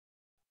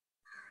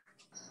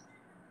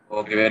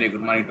Okay, very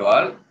good morning to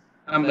all.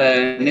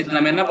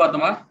 நம்ம என்ன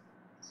பார்த்தோமா?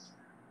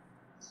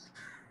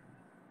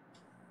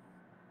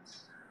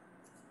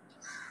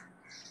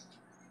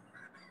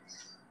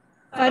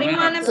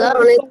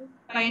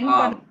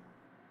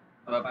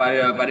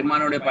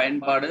 பரிமாணோட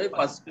பயன்பாடு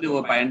ஃபர்ஸ்ட்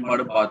ஒரு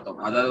பயன்பாடு பார்த்தோம்.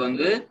 அதாவது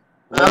வந்து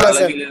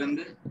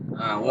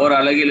ஓர்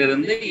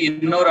அலகிலிருந்து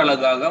இன்னொரு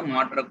அலகாக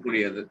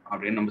மாற்றக்கூடியது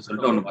அப்படின்னு நம்ம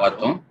சொல்லிட்டு ஒண்ணு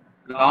பார்த்தோம்.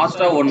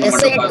 லாஸ்டா ஒன்னு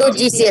மட்டும்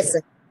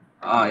பார்த்தோம்.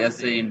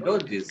 SI into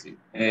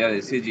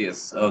CGS.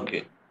 ஓகே.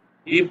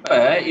 இப்ப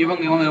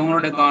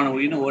இவங்களுடைய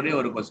ஒரே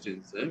ஒரு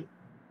क्वेश्चंस.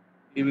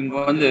 இவங்க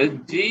வந்து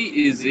G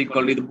is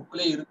equal, இது புக்ல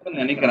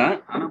இருக்குன்னு நினைக்கிறேன்.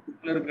 ஆனா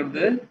புக்ல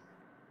இருக்குது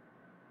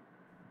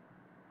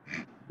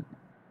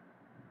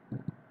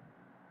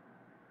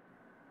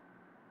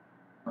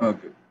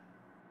okay.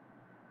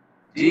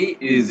 G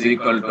is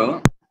equal to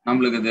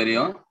நம்மளுக்கு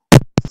தெரியும்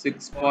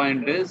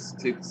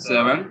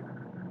 6.67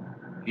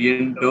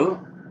 into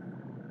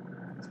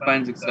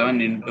 6.67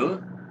 into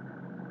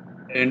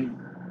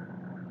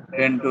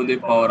 10 to the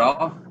power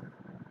of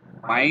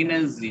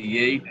minus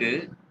 8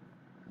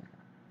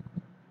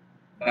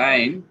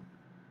 9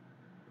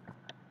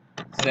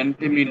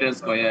 centimeter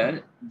square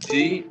G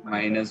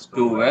minus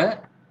 2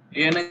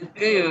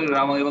 எனக்கு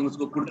இவங்க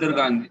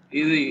கொடுத்திருக்காங்க.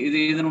 இது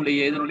இதனுடைய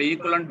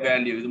ஈக்குவலன்ட்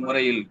வேல்யூ இது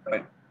முறையில்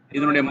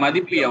இதனுடைய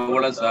மதிப்பு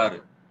எவ்வளவு சார்,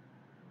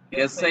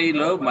 SI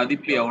ல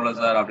மதிப்பு எவ்வளவு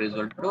சார் அப்படின்னு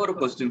சொல்லிட்டு ஒரு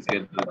क्वेश्चंस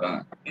கேட்டிருக்காங்க.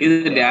 இது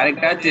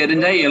டைரக்டா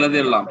தெரிஞ்சா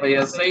எழுதிடலாம். இப்ப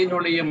SI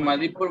னுடைய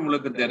மதிப்பு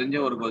உங்களுக்கு தெரிஞ்ச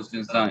ஒரு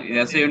क्वेश्चंस தான்.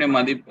 SI உடைய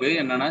மதிப்பு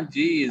என்னன்னா G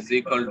is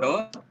equal to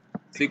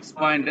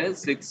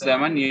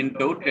 6.67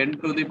 into 10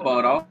 to the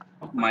power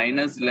of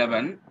minus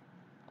 11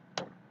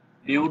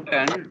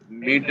 Newton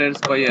meter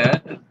square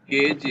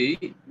kg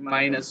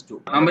minus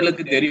 2.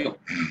 நம்மளுக்கு தெரியும்.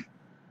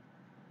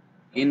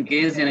 இன்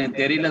கேஸ் எனக்கு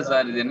தெரியல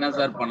சார் இது என்ன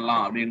சார்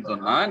பண்ணலாம் அப்படின்னு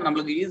சொன்னா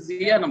நம்மளுக்கு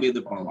ஈஸியா நம்ம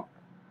இது பண்ணலாம்.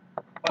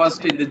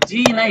 ஃபர்ஸ்ட் இந்த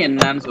ஜீனா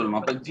என்னன்னு சொல்லணும்.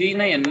 அப்ப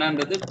ஜீனா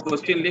என்னன்றது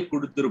क्वेश्चनலயே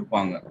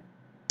கொடுத்திருப்பாங்க.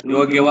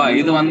 ஓகேவா?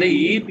 இது வந்து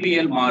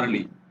EPL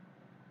மாறிலி.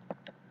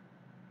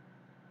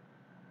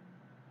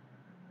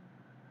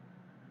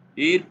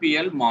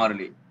 EPL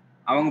மாறிலி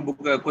அவங்க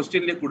புக்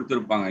क्वेश्चनலயே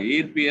கொடுத்திருப்பாங்க.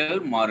 EPL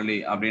மாறிலி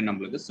அப்படின்னு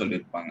நம்மளுக்கு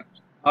சொல்லிருப்பாங்க.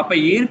 அப்ப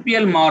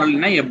EPL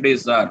மாறிலினா எப்படி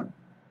சார்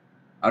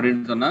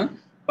அப்படின்னு சொன்னா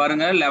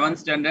பாருங்க 11th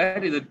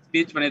ஸ்டாண்டர்ட் இது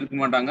டீச் பண்ணிருக்க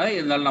மாட்டாங்க.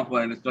 இதனால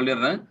நான்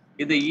சொல்லிடுறேன்.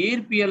 இது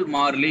EPL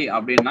மாறிலி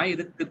அப்படின்னா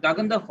இதுக்கு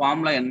தகுந்த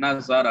ஃபார்முலா என்ன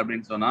சார்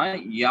அப்படின்னு சொன்னா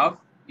F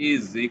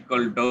is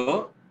equal to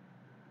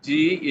G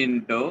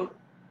into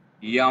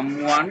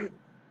M1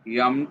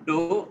 M2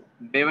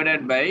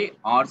 divided by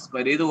R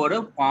square. இது ஒரு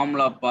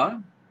ஃபார்முலாப்பா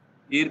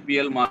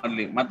EPL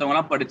மாறிலி. மத்தவங்க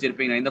எல்லாம்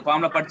படிச்சிருப்பீங்க. இந்த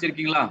ஃபார்முலா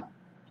படிச்சிருக்கீங்களா?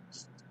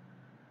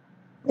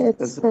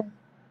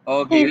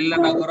 ஓகே.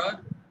 இல்லன்னா கூட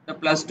இந்த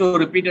 +2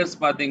 ரிப்பீட்டர்ஸ்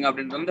பாத்தீங்க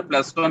அப்படின்னு சொன்னா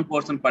 +1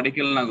 போர்ஷன்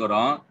படிக்கலன்னா கூட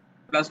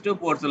 +2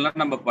 போர்ஷன்ல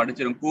நம்ம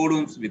படிச்சிரும்.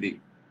 கூலூம்ஸ் விதி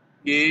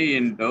K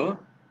into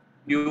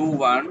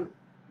Q1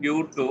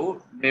 Q2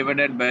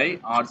 divided by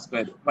R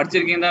square.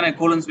 படிச்சிருக்கீங்க தானே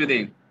கூலூம்ஸ் விதி?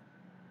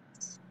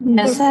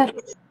 Yes sir.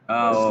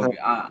 ஓகே.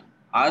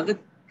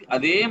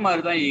 அதே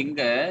மாதிரி தான்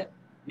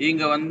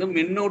இங்க வந்து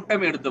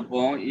மின்னூட்டம்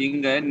எடுத்துப்போம்,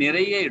 இங்க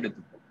நிறைய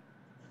எடுத்துப்போம்.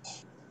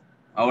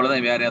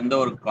 அவ்வளவுதான், வேற எந்த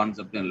ஒரு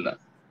கான்செப்டும் இல்ல.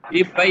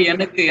 இப்ப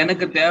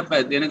எனக்கு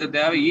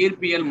தேவை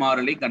EPL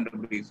மாறிலி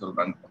கண்டுபிடிக்க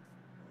சொல்றாங்க.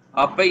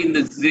 அப்ப இந்த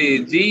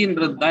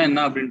ஜின்றது தான் என்ன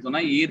அப்படின்னு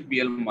சொன்னா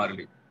EPL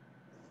மாறிலி.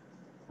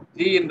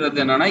 ஜின்றது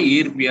என்னன்னா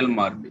EPL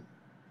மாறிலி.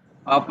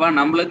 அப்ப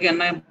நம்மளுக்கு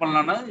என்ன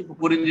பண்ணலாம்னா இப்ப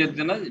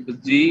புரிஞ்சிருச்சுன்னா இப்ப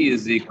G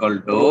is equal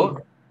to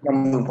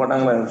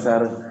போட்டாங்களா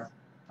சார்?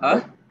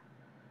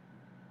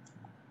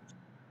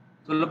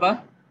 சொல்லுப்பா.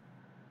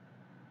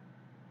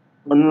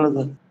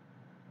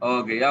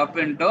 Okay. F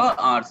into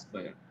R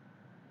square.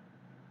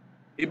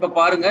 இப்ப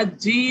பாருங்க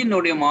G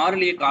னுடைய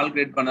மாறிலியை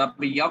கால்குலேட் பண்ண.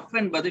 அப்ப F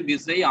என்பது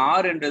விசை,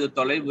 R என்பது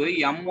தொலைவு,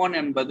 M1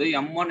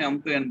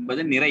 M2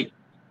 என்பது நிறை.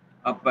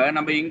 அப்ப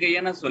நம்ம இங்க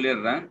என்ன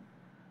சொல்லிடுறேன்,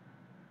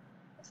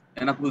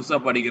 ஏன்னா புதுசா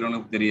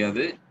படிக்கிறவங்களுக்கு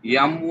தெரியாது.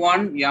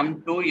 M1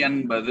 M2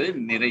 என்பது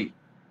நிறை,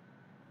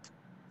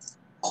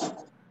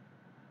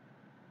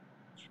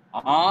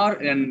 R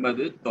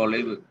என்பது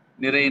தொலைவு,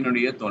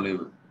 நிறையினுடைய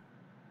தொலைவு.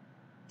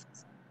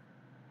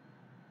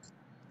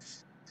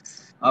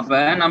 அப்ப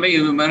நம்ம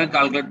இது மாதிரி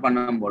கால்குலேட்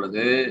பண்ணும்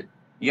பொழுது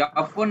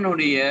F1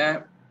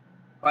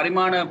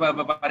 பரிமாண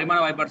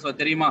வாய்ப்பாடு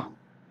தெரியுமா?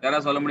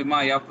 யாராவது சொல்ல முடியுமா?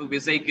 F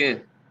விசைக்கு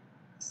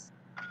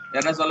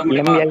யாராவது சொல்ல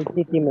முடியுமா?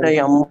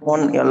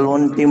 M1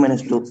 L1 T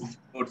minus 2.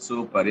 Good,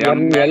 super.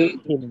 ML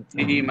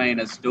T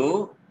minus 2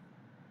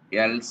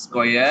 L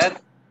square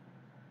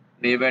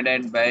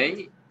divided by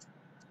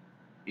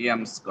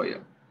M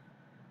square.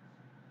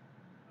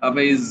 அப்ப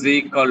is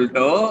equal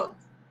to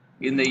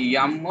இந்த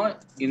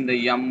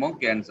M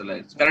கேன்சல்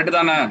ஆயிடுச்சு. கரெக்ட்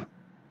தானே?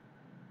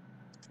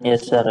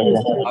 Yes sir.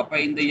 அப்ப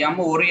இந்த M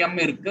ஒரு M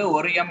இருக்கு,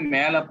 ஒரு M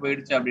மேல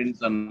போயிடுச்சு அப்படின்னு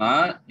சொன்னா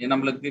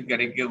நம்மளுக்கு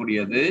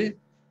கிடைக்கக்கூடியது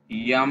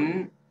M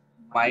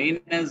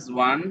minus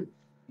 1.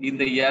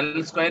 இந்த L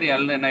ஸ்கொயர்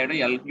L என்ன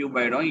ஆயிடும்? L கியூப்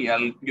ஆயிடும்.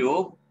 L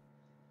cube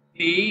T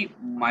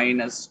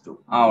minus 2.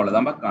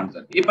 அவ்வளவுதான்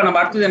கான்செப்ட். இப்ப நம்ம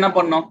அடுத்தது என்ன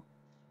பண்ணோம்?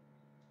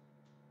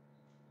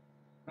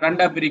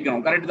 ரெண்டா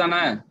பிரிக்கணும். கரெக்ட்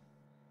தானே?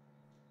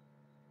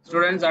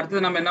 ஸ்டூடெண்ட்ஸ்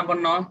அடுத்து நம்ம என்ன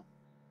பண்ணோம்?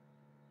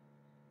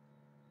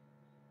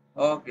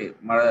 ஓகே,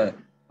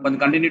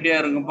 கொஞ்சம் கண்டினியூட்டியா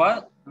இருக்கும்பா.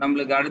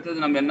 நம்மளுக்கு அடுத்தது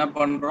நம்ம என்ன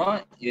பண்றோம்?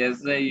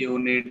 எஸ்ஐ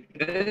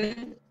யூனிட்,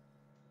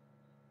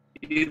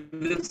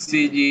 இது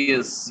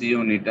சிஜிஎஸ்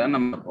யூனிட்டா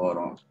நம்ம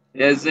போறோம்.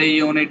 எஸ்ஐ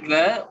யூனிட்ல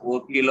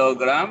ஒரு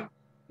கிலோகிராம்,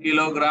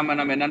 கிலோகிராம்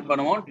நம்ம என்ன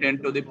பண்ணுவோம்? 10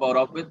 to the power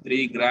of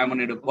 3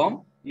 gram எடுப்போம்.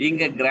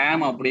 இங்க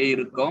கிராம் அப்படியே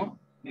இருக்கும்.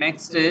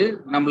 நெக்ஸ்ட்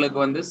நம்மளுக்கு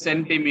வந்து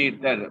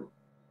சென்டிமீட்டர்,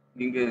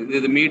 இங்க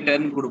இது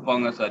மீட்டர்னு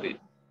கொடுப்பாங்க, சாரி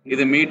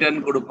இது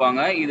மீட்டர்னு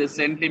கொடுப்பாங்க, இது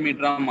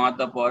சென்டிமீட்டரா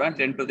மாத்த போறேன்.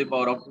 10 to the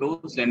power of 2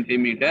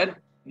 centimetre.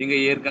 இங்க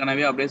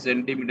ஏற்கனவே அப்படியே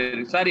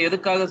சென்டிமீட்டர். சார்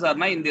எதுக்காக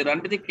சார்னா இந்த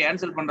ரெண்டுத்தையும்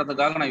கேன்சல்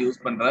பண்றதுக்காக நான்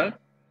யூஸ் பண்றேன்.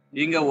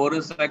 இங்க 1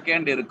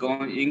 செகண்ட்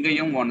இருக்கும்,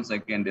 இங்கேயும் 1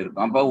 செகண்ட்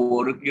இருக்கும். அப்போ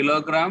 1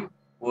 kilogram,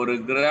 1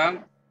 gram,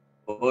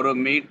 1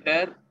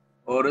 metre,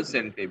 1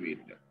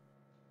 centimetre.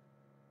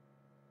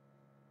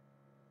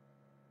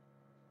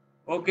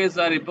 Okay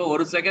sir, இப்போ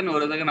 1 செகண்ட்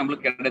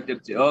நம்மளுக்கு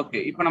கிடைச்சிருச்சு. ஓகே,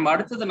 இப்போ நம்ம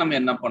அடுத்தது நம்ம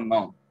என்ன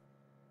பண்ணோம்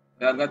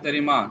யாருக்கா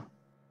தெரியுமா?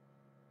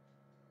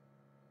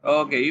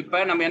 ஓகே, இப்போ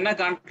நம்ம என்ன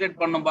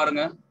கால்குலேட் பண்ணோம்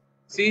பாருங்க.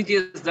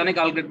 சிஜிஎஸ் தானே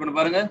கால்குலேட் பண்ண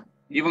பாருங்க.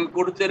 இவங்க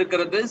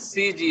கொடுத்திருக்கிறது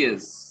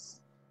சிஜிஎஸ்,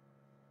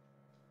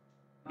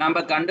 நம்ம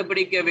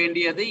கண்டுபிடிக்க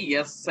வேண்டியது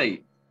எஸ்ஐ.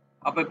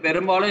 அப்ப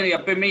பெரும்பாலும்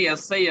எப்பயுமே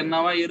எஸ்ஐ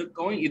என்னவா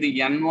இருக்கும்? இது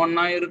N1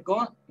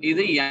 இருக்கும்,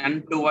 இது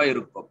N2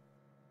 இருக்கும்.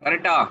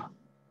 கரெக்டா?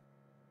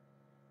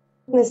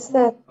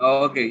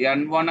 ஓகே,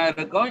 N1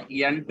 இருக்கும்,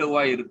 N2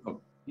 இருக்கும்.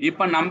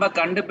 இப்ப நம்ம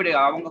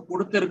அவங்க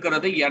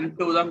கொடுத்திருக்கிறது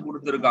N2 தான்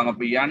கொடுத்திருக்காங்க.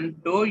 இப்ப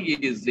N2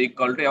 இஸ்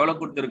ஈக்குவல் டு எவ்வளவு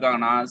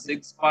கொடுத்திருக்காங்கன்னா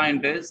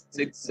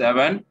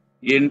 6.67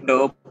 இன்டூ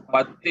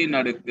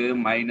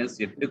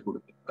 10⁻⁻8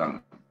 கொடுத்திருக்காங்க.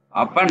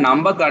 அப்ப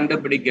நம்ம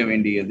கண்டுபிடிக்க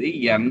வேண்டியது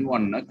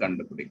N1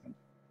 கண்டுபிடிக்கணும்.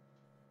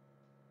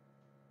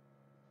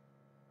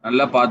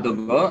 நல்லா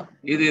பாத்துக்கோ.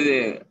 இது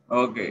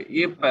ஓகே,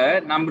 இப்ப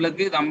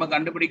நம்ம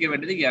கண்டுபிடிக்க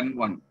வேண்டியது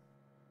N1.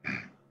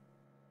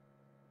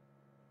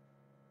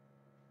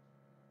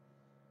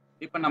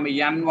 இப்ப நம்ம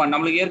N1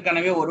 நம்மளுக்கு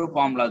ஏற்கனவே ஒரு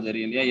ஃபார்முலா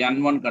தெரியும் இல்லையா?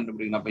 N1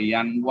 கண்டுபிடிக்கணும். அப்ப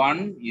N1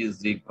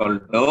 is equal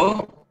to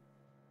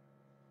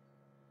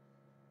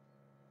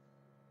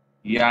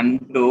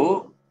N2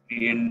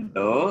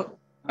 into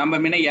நம்ம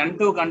முன்ன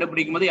N2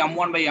 கண்டுபிடிக்கும் போது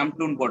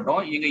M1/M2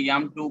 போட்டோம். இங்க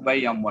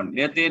M2/M1.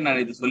 நேத்தே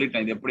நான் இது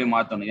சொல்லிட்டேன், இது எப்படி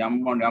மாத்தணும்.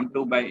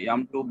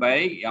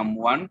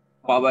 M2/M1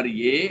 power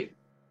A,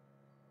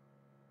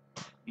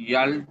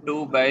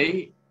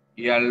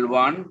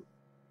 L2/L1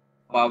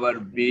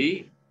 power B,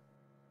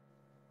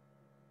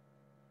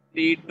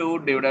 T2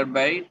 divided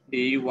by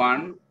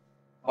T1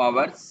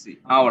 power C.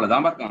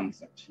 அவ்வளவுதான்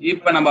கான்செப்ட்.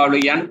 இப்ப நம்ம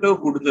அவளுக்கு N2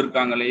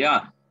 கொடுத்திருக்காங்க இல்லையா?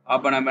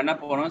 அப்ப நம்ம என்ன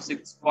போறோம்?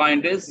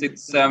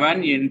 6.67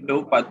 இன்டூ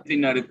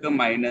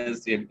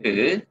 10⁻⁻8.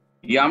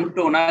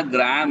 M2னா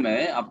கிராம்.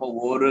 அப்போ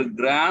 1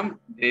 gram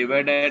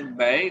divided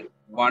by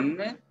 1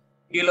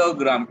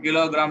 kilogram.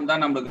 Kilogram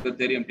தான் நம்மளுக்கு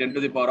தெரியும், 10 to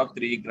the power of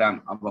 3 gram.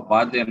 அப்ப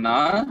பாத்தீங்கன்னா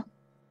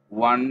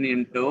 1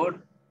 into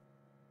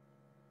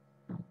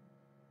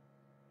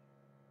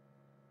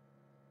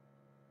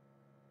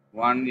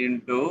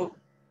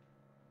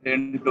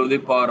 10 to the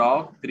power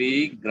of 3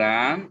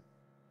 gram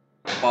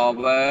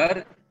power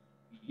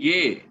A.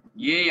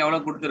 A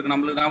எவ்வளவு கொடுத்திருக்கு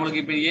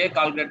நம்மளுக்கு? இப்ப A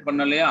கால்குலேட் பண்ண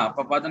இல்லையா?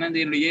 அப்ப பாத்தீங்கன்னா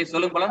இந்த A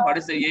சொல்லுங்க போலாம். What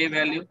is A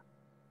value?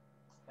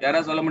 யாரா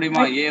சொல்ல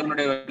முடியுமா? A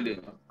உடைய value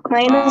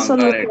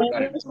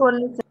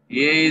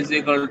A is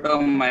equal to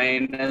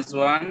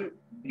 -1,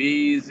 B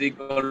is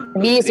equal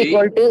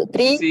to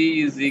 3, C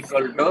is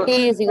equal to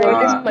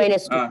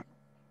 -2.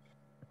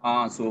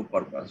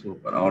 Super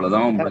super,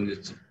 அவ்வளவுதான்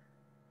முடிஞ்சிச்சு.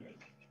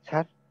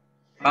 சார்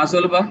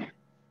சொல்லுப்பா.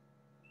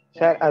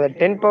 சார் அது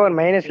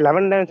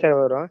 10⁻−11 தான் சார்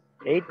வரும்.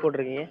 8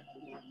 போட்டுருக்கீங்க.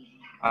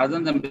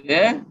 அதுதான் தம்பி,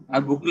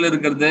 அது புக்ல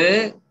இருக்கிறது.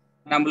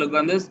 நம்மளுக்கு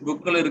வந்து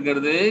புக்ல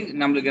இருக்கிறது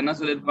நம்மளுக்கு என்ன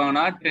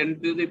சொல்லிருப்பாங்கன்னா 10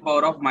 to the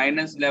power of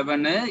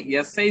 -11.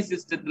 SI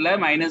சிஸ்டத்துல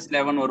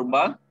 -11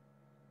 வரும்பா.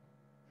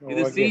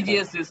 இது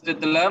சிஜிஎஸ்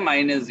சிஸ்டத்துல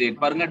 -8.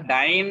 பாருங்க,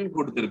 டைன்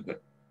கொடுத்திருக்கு.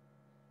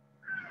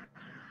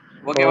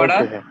 ஓகேவாடா?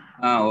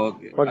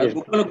 ஓகே.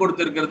 புக்ல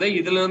கொடுத்திருக்கிறது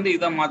இதுல இருந்து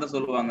இதை மாத்த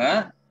சொல்லுவாங்க.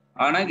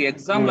 ஆனா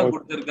எக்ஸாம்ல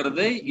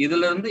கொடுத்திருக்கிறது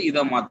இதுல இருந்து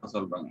இதை மாத்த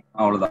சொல்றாங்க.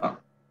 அவ்வளவுதான்.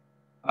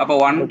 அப்ப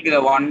 1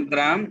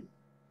 கிராம்.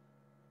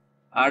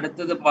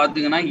 அடுத்தது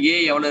பாத்தீங்கன்னா A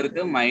எவ்வளவு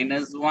இருக்கு?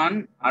 -1.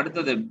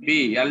 அடுத்தது B,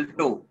 L2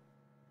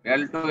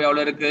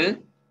 எவ்வளவு இருக்கு?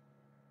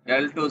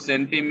 L2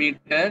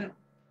 centimetre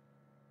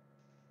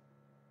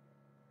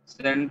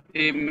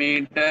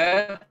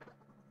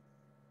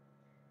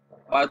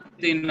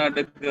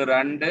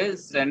 10⁻².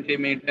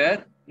 சென்டிமீட்டர்.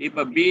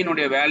 இப்ப B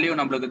னுடைய வேல்யூ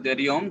நம்மளுக்கு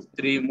தெரியும்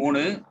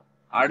 3.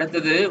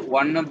 அடுத்தது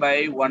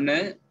 1/1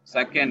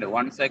 செகண்ட்,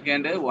 1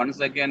 செகண்ட்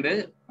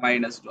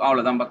 -2.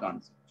 அவ்வளவுதான்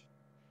கான்செப்ட்.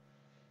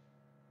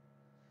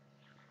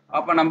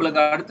 அப்ப நம்மளுக்கு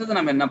அடுத்தது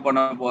நம்ம என்ன பண்ண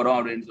போறோம்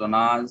அப்படின்னு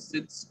சொன்னா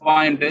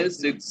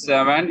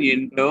 6.67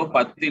 into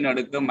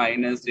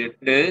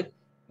 10⁻⁻8.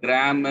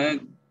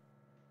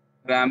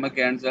 Gram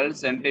cancel,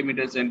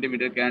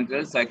 centimetre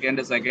cancel,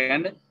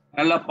 second.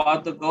 நல்லா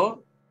பார்த்துக்கோ.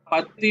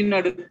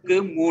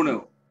 10⁻3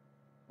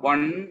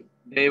 1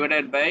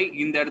 டிவைடட் பை,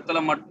 இந்த இடத்துல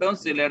மட்டும்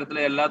சில இடத்துல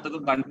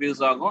எல்லாத்துக்கும்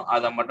கன்ஃபியூஸ் ஆகும்,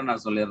 அதை மட்டும்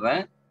நான்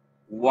சொல்லிடுறேன்.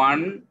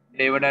 1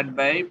 divided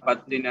by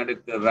 10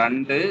 அடுக்கு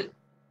 2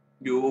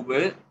 cube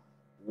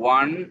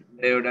 1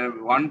 divided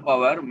 1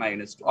 power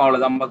minus 2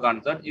 அவ்வளவுதான் நம்ம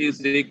concept is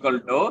equal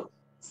to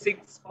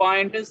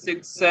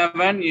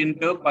 6.67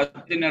 into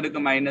 10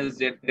 அடுக்கு minus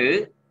 8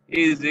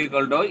 is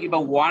equal to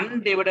இப்ப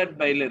 1 divided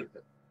by ல இருக்கு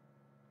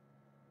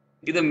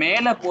இது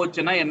மேல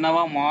போச்சுன்னா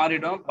என்னவா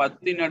மாறிடும்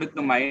 10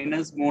 அடுக்கு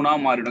minus 3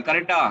 மாறிடும்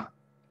கரெக்டா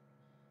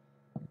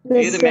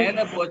இது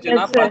மேல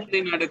போச்சுன்னா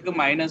 10 அடுக்கு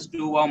minus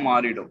 2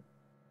 மாறிடும்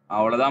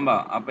அவ்வளவுதான்பா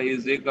அப்ப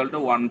is equal to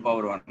 1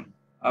 power 1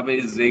 அப்ப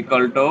is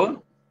equal to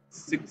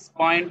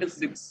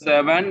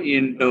 6.67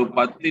 into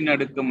 10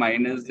 அடுக்கு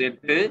minus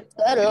 8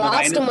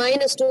 லாஸ்ட்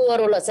 -2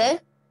 வரும்ல சார்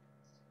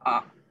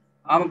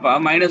ஆமாப்பா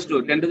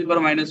 -2 10 to the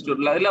power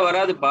 -2 இல்ல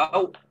வராதுப்பா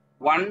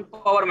 1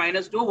 power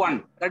 -2 1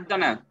 கரெக்ட்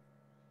தானே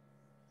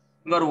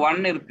இங்க ஒரு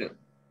 1 இருக்கு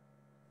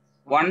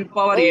 1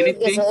 power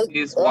anything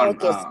is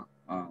 1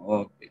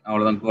 ஓகே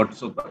அவ்வளவுதான் good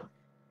super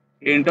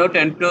into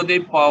 10 to the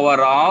power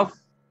of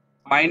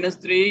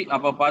 -3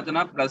 அப்ப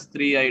பார்த்தனா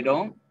 +3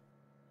 ஆயிடும்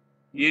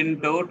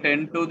into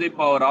 10 to the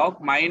power of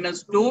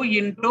 -2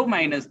 into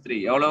 -3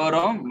 எவ்வளவு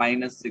வரும்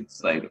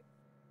 -6 ஆயிடும்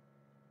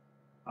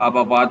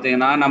அப்ப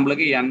பாத்தீங்கன்னா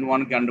நமக்கு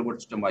n1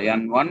 கண்டுபிடிச்சிட்டோம்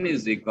n1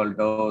 is equal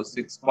to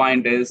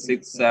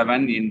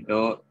 6.67 into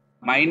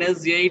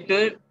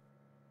 -8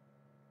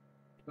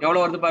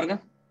 எவ்வளவு வருது பாருங்க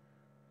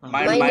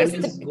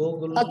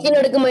 -10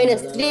 அடுக்கு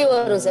 -3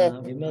 வரும் சார்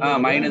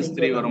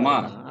 -3 வருமா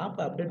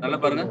நல்லா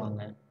பாருங்க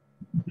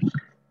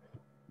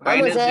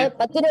ஆமா சார்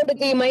 10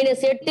 அடுக்கு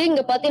 -8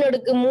 இங்க 10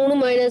 அடுக்கு 3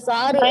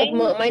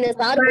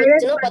 -6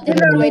 போச்சுனா 10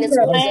 அடுக்கு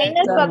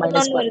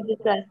 -11 வருது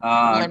sir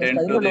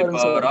 10 to the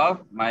power of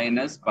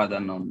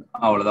 -11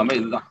 அவ்வளவுதான்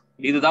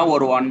இதுதான்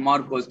ஒரு 1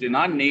 மார்க்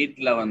क्वेश्चनா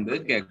நீட்ல வந்து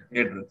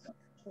கேட்டிருக்கு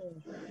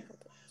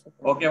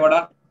ஓகேவாடா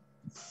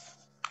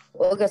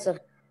ஓகே சார்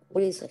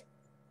புரியுது சார்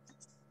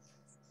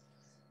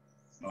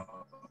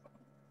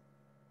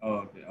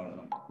ஓகே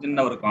அவ்வளவுதான்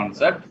சின்ன ஒரு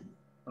கான்செப்ட்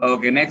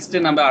ஓகே நெக்ஸ்ட்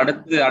நம்ம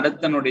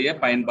அடுத்தனுடைய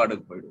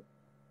பயன்பாடுக்கு போயிடுவோம்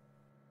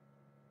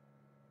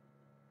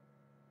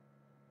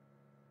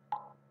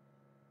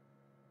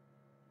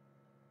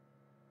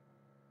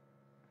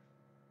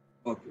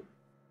ஓகே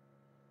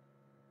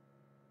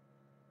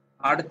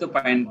அடுத்த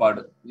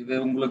பயன்பாடு இது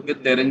உங்களுக்கு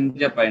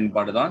தெரிஞ்ச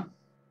பயன்பாடு தான்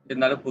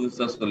இருந்தாலும்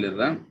புதுசா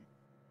சொல்லிடுறேன்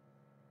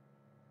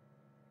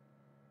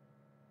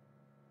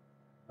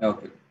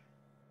ஓகே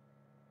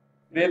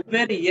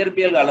வெவ்வேறு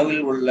இயற்பியல்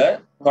அளவில் உள்ள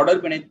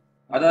தொடர்பினை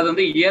அதாவது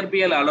வந்து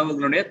இயற்பியல்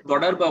அளவுகளுடைய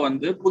தொடர்பை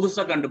வந்து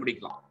புதுசா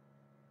கண்டுபிடிக்கலாம்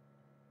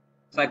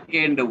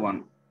செகண்ட் ஒன்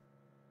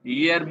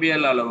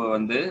இயற்பியல் அளவு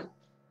வந்து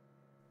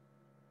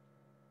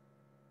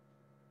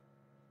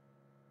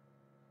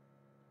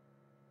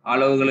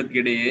அளவுகளுக்கு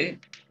இடையே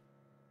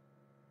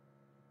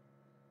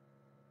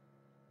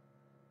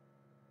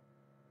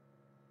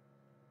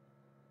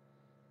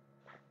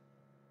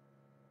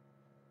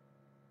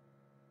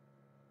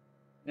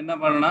என்ன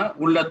பண்ணலாம்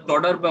உள்ள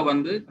தொடர்பை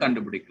வந்து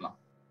கண்டுபிடிக்கலாம்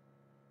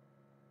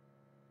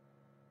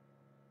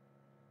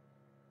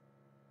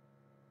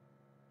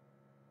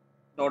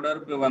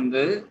தொடர்பு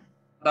வந்து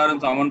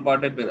தரும்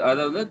சமன்பாட்டை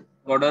அதாவது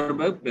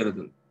தொடர்பு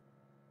பெறுதல்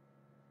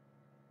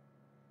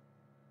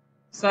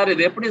சார்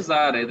இது எப்படி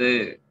சார்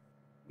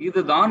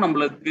இதுதான்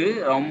நம்மளுக்கு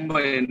ரொம்ப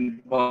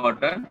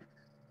இம்பார்ட்டன்ட்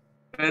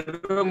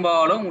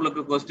பெரும்பாலும்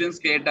உங்களுக்கு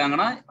கொஸ்டின்ஸ்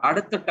கேட்டாங்கன்னா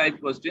அடுத்த டைப்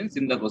கொஸ்டின்ஸ்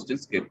இந்த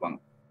கொஸ்டின்ஸ் கேட்பாங்க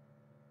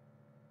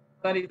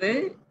சார்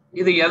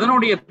இது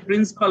எதனுடைய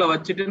பிரின்சிபலை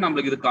வச்சுட்டு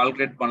நம்மளுக்கு இது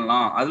கால்குலேட்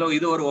பண்ணலாம் அதுல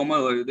இது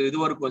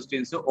ஒரு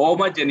கொஸ்டின்ஸ்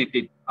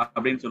ஹோமோஜெனிட்டி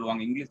அப்படின்னு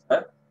சொல்லுவாங்க இங்கிலீஷ்ல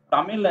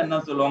தமிழ்ல என்ன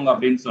சொல்லுவாங்க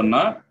அப்படின்னு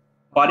சொன்னா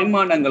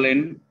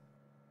பரிமாணங்களின்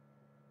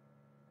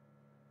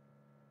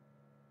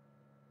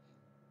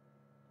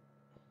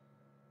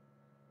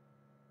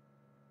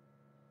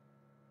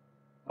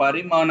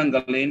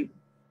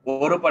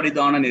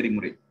ஒருபடிதான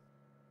நெறிமுறை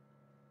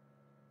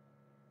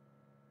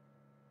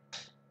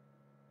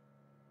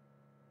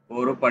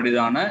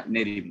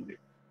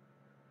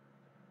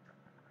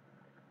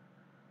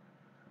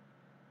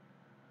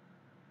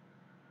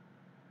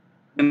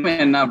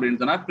என்ன அப்படின்னு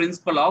சொன்னா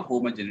பிரின்சிபல் ஆஃப்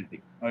ஹோமோஜெனிட்டி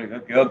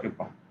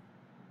ஓகேப்பா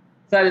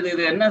சார்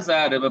இது என்ன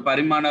சார் இப்ப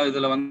பரிமாண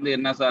இதுல வந்து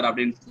என்ன சார்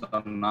அப்படின்னு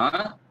சொன்னா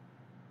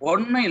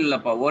ஒண்ணும்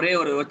இல்லப்பா ஒரே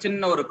ஒரு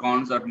சின்ன ஒரு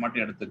கான்செப்ட்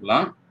மட்டும்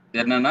எடுத்துக்கலாம்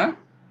என்னன்னா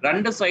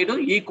ரெண்டு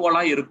சைடும்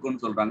ஈக்குவலா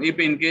இருக்குன்னு சொல்றாங்க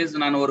இப்ப இன்கேஸ்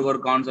நான் ஒரு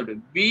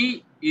concept v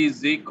is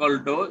equal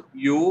to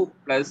u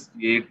plus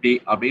at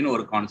அப்படின்னு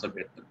ஒரு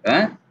கான்செப்ட்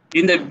எடுத்துருக்கேன்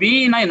இந்த v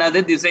னா என்னது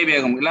திசை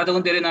வேகம்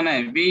எல்லாத்துக்கும் தெரியும் தானே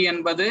v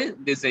என்பது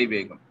திசை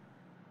வேகம்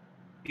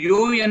u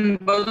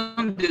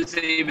என்பதும்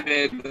திசை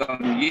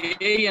வேகம்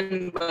a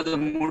என்பது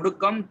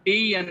முடுக்கம் t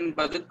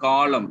என்பது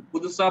காலம்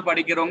புதுசா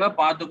படிக்கிறவங்க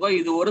பாத்துக்கோ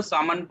இது ஒரு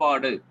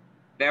சமன்பாடு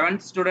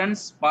 11th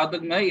ஸ்டூடெண்ட்ஸ்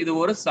பாத்துக்கங்க இது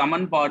ஒரு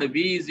சமன்பாடு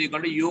v is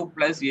equal to u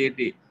plus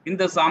at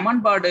இந்த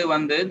சமன்பாடு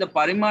வந்து இந்த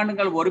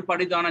பரிமாணங்கள் ஒரு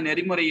படிதான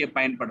நெறிமுறையை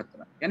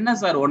பயன்படுத்துறேன் என்ன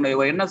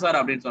சார்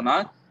அப்படின்னு சொன்னா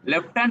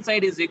left hand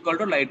side is equal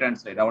to right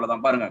hand side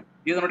அவ்வளவுதான் பாருங்க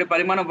இதனுடைய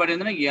பரிமாணம்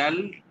பார்த்தீங்கன்னா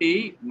lt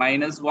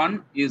 - 1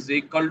 is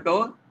equal to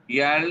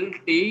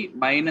lt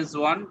 -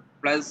 1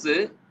 plus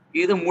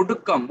இது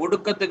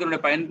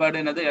முடுக்கத்துக்கு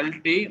பயன்பாடு என்னது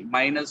lt -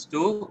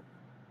 2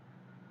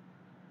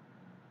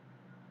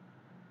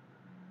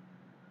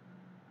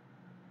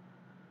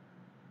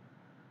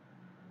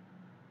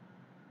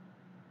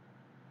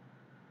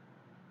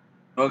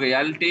 okay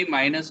LT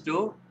minus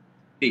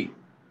 2T.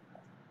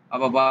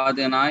 அப்ப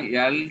பாத்தீங்கன்னா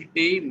LT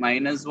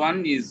minus 1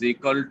 is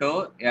equal to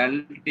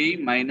LT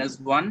minus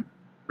 1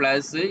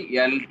 plus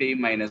LT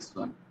minus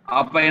 1.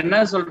 அப்ப என்ன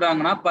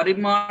சொல்றாங்கன்னா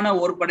பரிமாண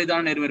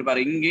ஒருபடிதான் நேர்மறை பாரு.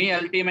 இங்கேயும்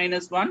LT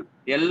minus 1,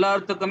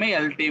 எல்லாத்துக்குமே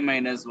LT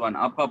minus 1.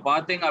 அப்ப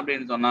பாத்தீங்க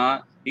அப்படின்னு சொன்னா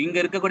இங்க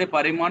இருக்கக்கூடிய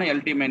பரிமாணம்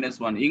LT minus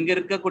 1, இங்க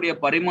இருக்கக்கூடிய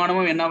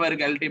பரிமாணமும் என்னவா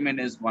இருக்கு LT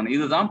minus 1.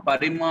 இதுதான்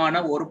பரிமாண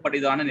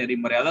ஒருபடிதான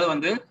நெறிமுறை. அதாவது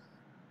வந்து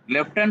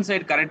லெஃப்ட் ஹேண்ட்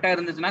சைடு கரெக்டா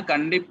இருந்துச்சுன்னா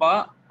கண்டிப்பா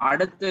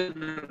அடுத்து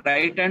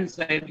ரைட் ஹேண்ட்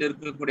சைடுல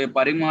இருக்கக்கூடிய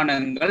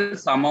பரிமாணங்கள்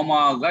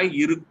சமமாக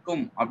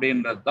இருக்கும்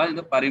அப்படின்றதுதான்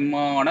இந்த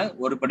பரிமாண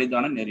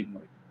ஒருபடிதான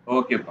நெறிமுறை.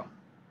 ஓகேப்பா,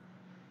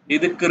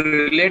 இதுக்கு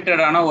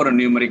ரிலேட்டடான ஒரு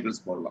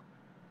நியூமெரிக்கல்ஸ் போடலாம்.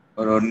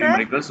 ஒரு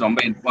நியூமெரிக்கல்ஸ் ரொம்ப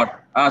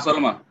இம்பார்ட்டன்ட்.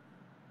 சொல்லுமா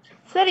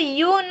சார்.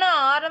 யூனா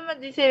ஆரம்ப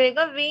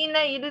திசைவேகம்,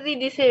 வீனா இறுதி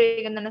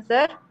திசைவேகம் தானே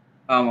சார்?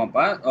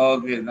 ஆமாப்பா.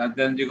 ஓகே, நான்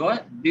தெரிஞ்சுக்கோ.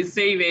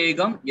 திசை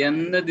வேகம்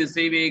எந்த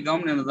திசை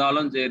வேகம்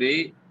இருந்தாலும் சரி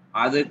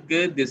அதுக்கு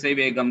திசை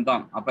வேகம்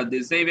தான். அப்ப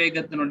திசை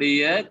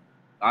வேகத்தினுடைய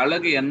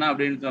அலகு என்ன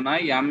அப்படின்னு சொன்னா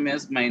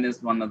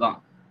ms-1 தான்.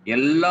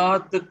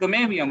 எல்லாத்துக்குமே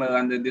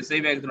அந்த திசை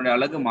வேகத்தினுடைய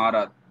அலகு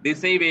மாறாது.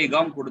 திசை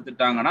வேகம்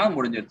கொடுத்துட்டாங்கன்னா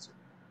முடிஞ்சிருச்சு.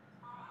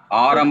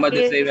 ஆரம்ப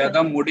திசை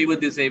வேகம், முடிவு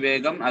திசை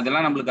வேகம்,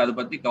 அதெல்லாம் நம்மளுக்கு அதை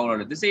பத்தி கவலை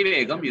இல்லை. திசை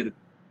வேகம்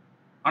இருக்கு,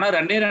 ஆனா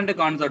ரெண்டு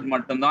கான்செப்ட்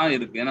மட்டும்தான்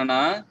இருக்கு.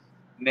 என்னன்னா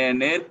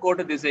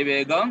நேர்கோட்டு திசை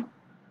வேகம்,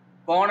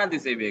 கோண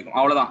திசை வேகம்,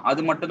 அவ்வளவுதான்.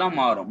 அது மட்டும் தான்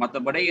மாறும்.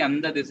 மற்றபடி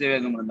எந்த திசை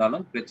வேகம்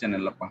இருந்தாலும்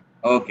பிரச்சனை இல்லப்பா.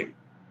 Okay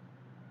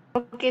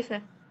okay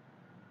sir.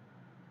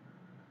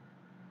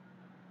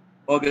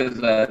 Okay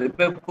sir.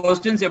 இப்ப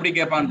क्वेश्चंस எப்படி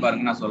கேட்பான்னு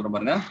பாருங்க, நான் சொல்றேன்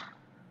பாருங்க.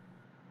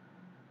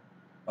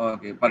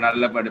 ஓகே, இப்ப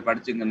நல்ல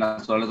படிச்சுங்க,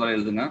 நான் சொல்ல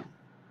எழுதுங்க.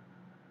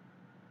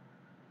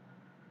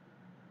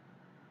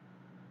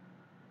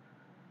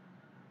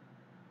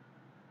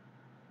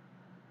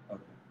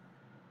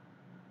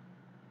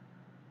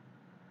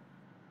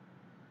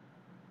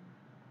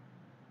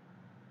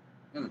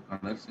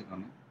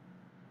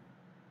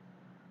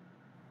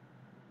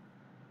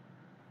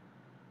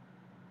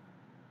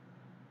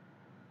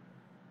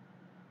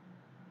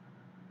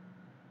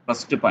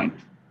 ஃபர்ஸ்ட் பாயிண்ட்,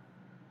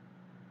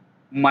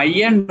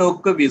 மைய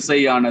நோக்கு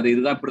விசையானது.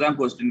 இதுதான் இப்படிதான்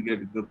கொஸ்டின்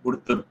கேட்டு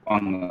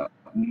கொடுத்திருப்பாங்க.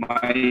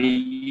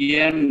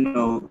 மைய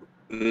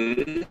நோக்கு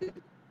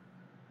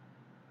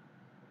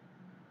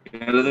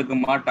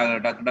எழுதுக்குமா,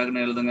 டக்கு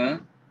டக்குன்னு எழுதுங்க.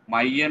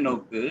 மைய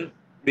நோக்கு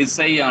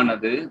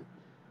விசையானது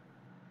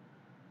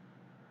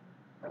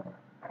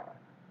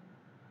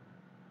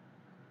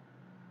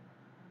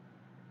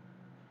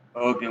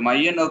ஓகே,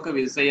 மைய நோக்கு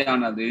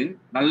விசையானது.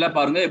 நல்லா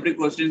பாருங்க எப்படி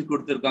கொஸ்டின்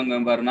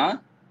கொடுத்திருக்காங்க பாருன்னா,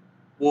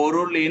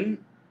 பொருளின்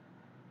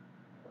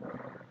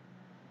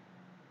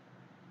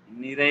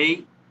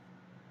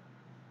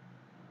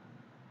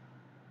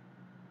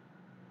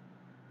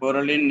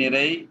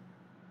நிறை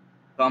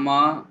கமா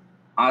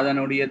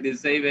அதனுடைய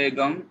திசை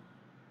வேகம்,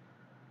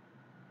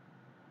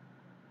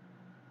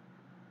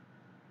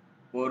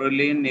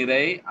 பொருளின்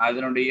நிறை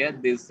அதனுடைய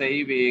திசை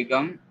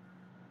வேகம்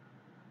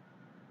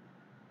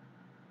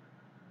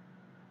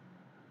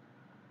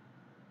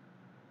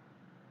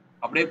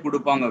அப்படியே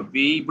கொடுப்பாங்க. V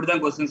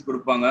இப்படிதான் क्वेश्चंस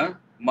கொடுப்பாங்க.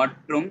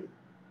 மற்றும்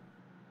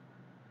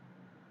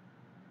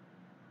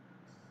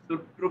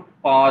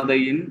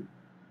சுற்றுப்பாதையின்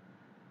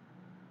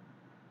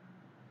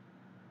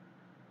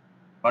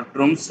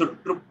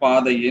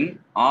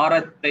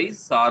ஆரத்தை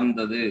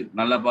சார்ந்தது.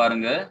 நல்லா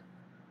பாருங்க,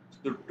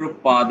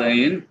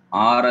 சுற்றுப்பாதையின்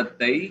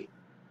ஆரத்தை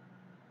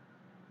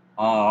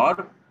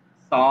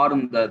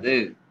சார்ந்தது.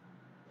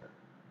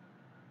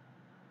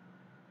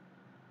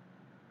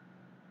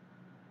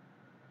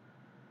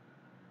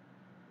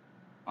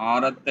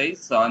 ஆரத்தை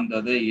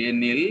சார்ந்தது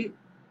எனில்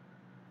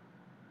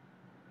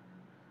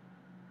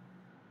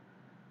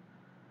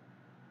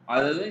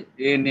அது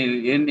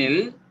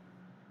எனில்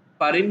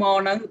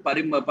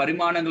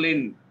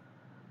பரிமாணங்களின்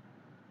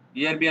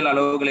இயற்பியல்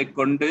அளவுகளை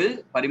கொண்டு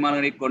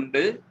பரிமாணங்களை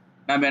கொண்டு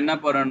நாம் என்ன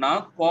பண்ணோம்னா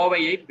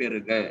கோவையை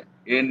பெறுக.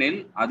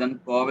 எனில் அதன்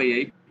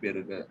கோவையை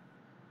பெறுக.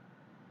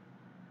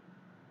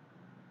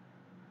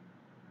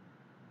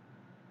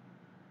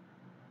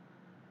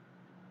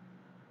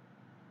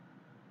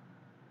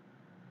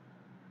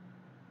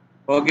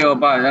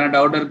 ஓகேவாப்பா, எதனா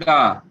டவுட் இருக்கா?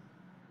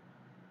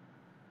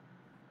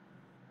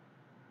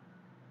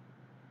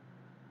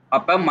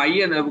 அப்ப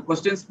மைய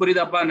क्वेश्चंस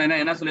புரியுதாப்பா?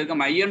 என்ன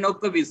சொல்லிருக்கேன், மைய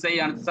நோக்கு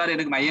விசையானது. சார்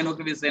எனக்கு மைய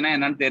நோக்கு விசைனா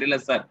என்னன்னு தெரியல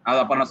சார்,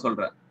 அது அப்ப நான்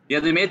சொல்றேன்.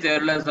 எதுவுமே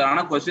தெரியல சார்,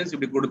 ஆனா क्वेश्चंस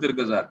இப்படி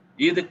கொடுத்துருக்கு சார்.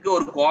 இதுக்கு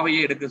ஒரு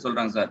கோவையை எடுக்க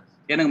சொல்றாங்க சார்.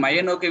 எனக்கு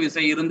மைய நோக்கு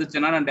விசை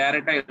இருந்துச்சுன்னா நான்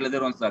டைரக்டா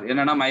எழுதிடுவேன் சார்.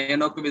 என்னன்னா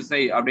மைய நோக்கு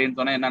விசை அப்படின்னு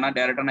சொன்னா என்னன்னா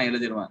டைரக்டா நான்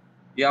எழுதிடுவேன்.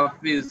 F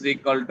is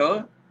equal to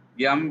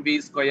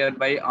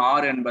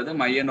mv²/r என்பது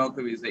மைய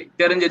நோக்கு விசை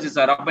தெரிஞ்சிச்சு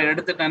சார். அப்ப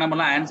எடுத்துட்டு என்ன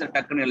பண்ணலாம், ஆன்சர்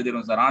டக்குன்னு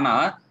எழுதிடுவோம் சார். ஆனா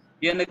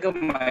எனக்கு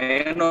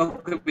மைய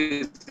நோக்கு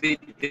விசை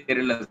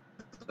தெரியல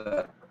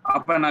சார்.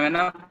 அப்ப நான்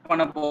என்ன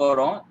பண்ண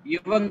போறோம்,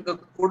 இவங்க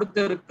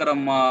கொடுத்திருக்கிற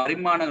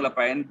பரிமாணங்களை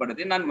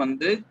பயன்படுத்தி நான்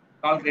வந்து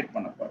கால்குலேட்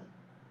பண்ண போறேன்.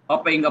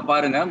 அப்ப இங்க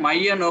பாருங்க,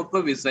 மைய நோக்கு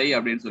விசை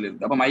அப்படின்னு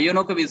சொல்லியிருக்கு. அப்ப மைய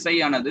நோக்கு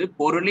விசையானது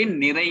பொருளின்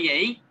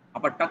நிறையை,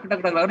 அப்ப டக்கு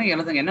டக்கு டக்கு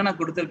எழுதுங்க என்னென்ன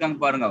கொடுத்திருக்காங்க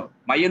பாருங்க.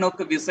 மைய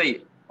நோக்கு விசை,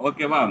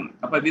 ஓகேவா?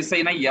 அப்ப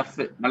விசைனா F.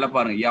 நல்லா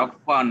பாருங்க,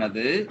 F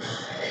ஆனது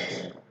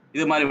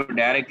இது மாதிரி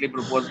டைரக்ட்லி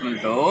ப்ரொபோர்ஷனல்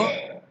டு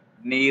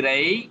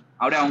நிறை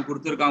அப்படியே அவங்க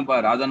கொடுத்துருக்காங்க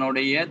பாரு,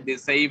 அதனுடைய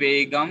திசை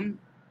வேகம்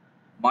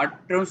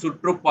மற்றும்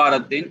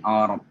சுற்றுப்பாரத்தின்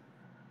ஆரம்.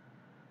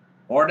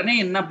 உடனே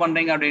என்ன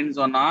பண்றீங்க அப்படின்னு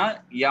சொன்னா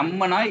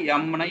எம்னா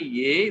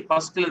ஏ,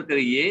 ஃபர்ஸ்ட்ல இருக்கிற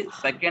ஏ,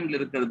 செகண்ட்ல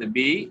இருக்கிறது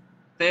பி,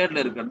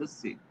 தேர்ட்ல இருக்கிறது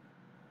சி.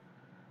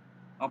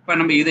 அப்ப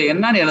நம்ம இதை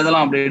என்னன்னு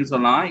எழுதலாம் அப்படின்னு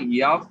சொன்னா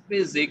F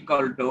is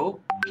equal to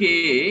K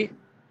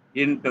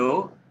into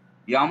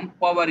M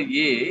power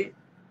a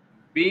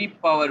B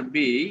power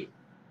B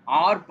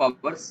R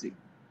power C.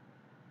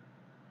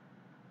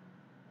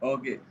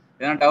 Okay,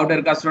 என்ன டவுட்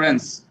இருக்கா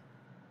ஸ்டூடெண்ட்ஸ்?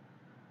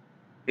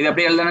 இது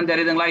எப்படி எழுதணும்னு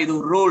தெரியுதுங்களா? இது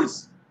ரூல்ஸ்.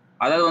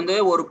 அதாவது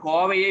ஒரு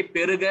கோவையை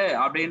பெருக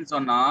அப்படின்னு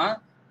சொன்னா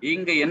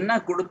இங்க என்ன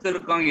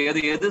கொடுத்திருக்கோம்,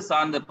 எது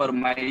சார்ந்த பாரு,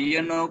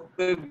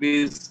 மையநோக்கு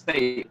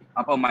விசை.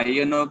 அப்ப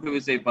மையநோக்கு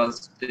விசை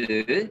ஃபர்ஸ்ட்,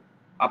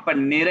 அப்ப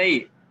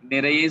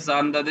நிறையை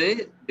சார்ந்தது,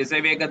 திசை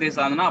வேகத்தை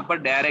சார்ந்தனா அப்ப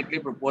டைரக்ட்லி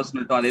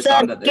ப்ரொபோர்ஷனல் டு அதை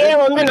சார்ந்தது.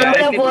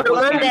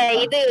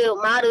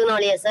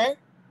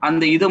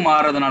 அந்த இது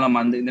மாறதுனால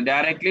இந்த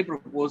டைரக்ட்லி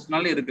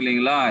ப்ரொபோர்ஷனல் இருக்கு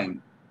இல்லைங்களா?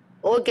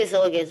 Okay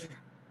sir, okay sir.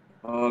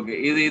 Okay,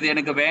 இது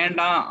எனக்கு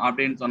வேண்டாம்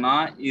அப்படின்னு சொன்னா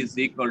இஸ்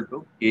ஈக்குவல் டு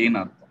கேன்னு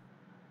அர்த்தம்.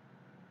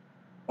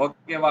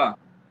 ஓகேவா?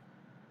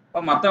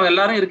 மத்தவங்க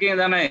எல்லாரும் இருக்கீங்க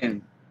தானே?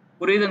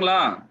 புரியுதுங்களா?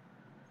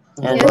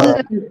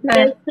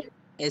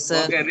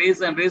 ஓகே,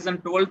 ரீசன்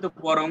 12th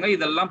போறவங்க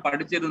இதெல்லாம்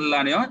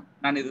படிச்சிருந்தாலையும்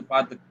நான் இது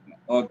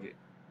பார்த்துக்கேன். ஓகே,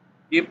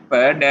 இப்ப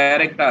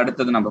டைரக்டா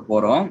அடுத்தது நம்ம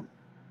போறோம்.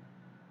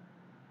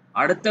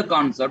 அடுத்த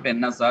கான்செப்ட்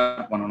என்ன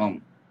சார் பண்ணணும்?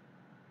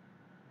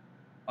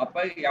 அப்ப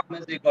m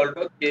is equal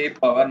to k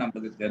power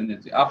நமக்கு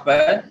தெரிஞ்சிச்சு. அப்ப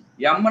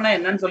mனா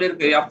என்னன்னு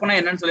சொல்லிருக்கு, fனா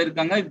என்னன்னு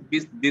சொல்லிருக்காங்க,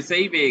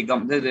 திசை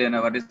வேகம்,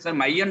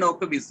 மைய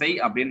நோக்கு விசை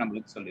அப்படின்னு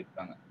நம்மளுக்கு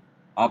சொல்லியிருக்காங்க.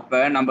 அப்ப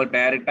நம்ம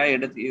டைரக்டா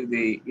எடுத்து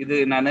இது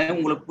நான்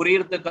உங்களுக்கு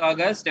புரியறதுக்காக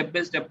ஸ்டெப்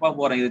பை ஸ்டெப்பா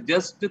போறேன். இது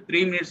ஜஸ்ட்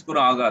 3 minutes கூட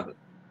ஆகாது.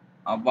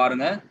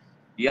 பாருங்க,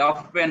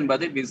 f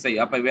என்பது விசை.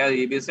 அப்ப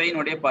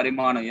விசையினுடைய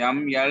பரிமாணம்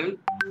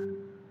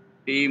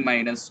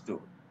mL(t-2).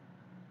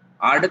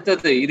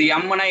 அடுத்தது இது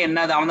mனா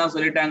என்னது, அவன் தான்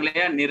சொல்லிட்டாங்க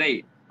இல்லையா, நிறை.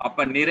 அப்ப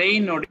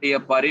நிறையினுடைய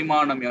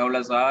பரிமாணம்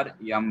எவ்வளவு சார்,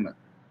 m.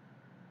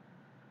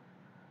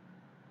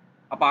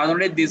 அப்ப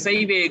அதனுடைய திசை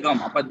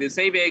வேகம், அப்ப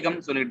திசை வேகம்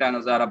சொல்லிட்டாங்க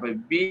சார். அப்ப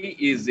v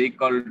is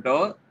equal to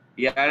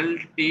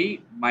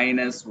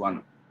LT-1.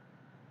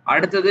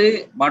 அடுத்தது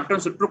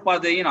மற்றும்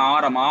சுற்றுப்பாதையின்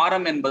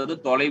ஆரம் என்பது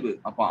தொலைவு.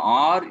 அப்ப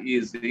r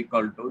is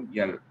equal to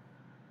L.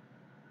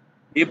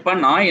 இப்ப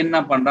நான் என்ன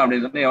பண்றேன்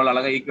அப்படின்னு சொன்னா எவ்வளவு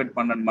அழகா ஈக்குவேட்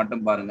பண்றேன்னு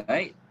மட்டும் பாருங்க.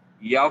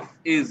 f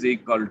is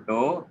equal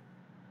to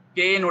k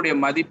னுடைய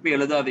மதிப்பு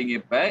எழுதாதீங்க.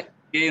 இப்ப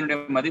k னுடைய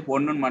மதிப்பு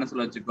 1ன்னு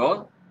மனசுல வச்சுக்கோ.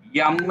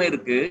 m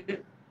இருக்கு.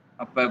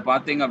 அப்ப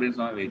பாத்தீங்க அப்படின்னு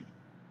சொன்னா வெயிட்,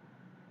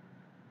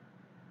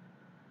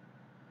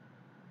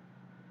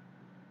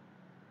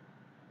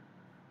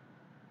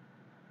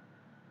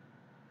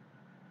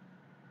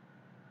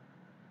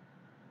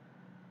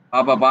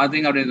 அப்ப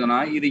பாத்தீங்க அப்படின்னு சொன்னா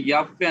இது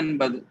f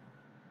என்பது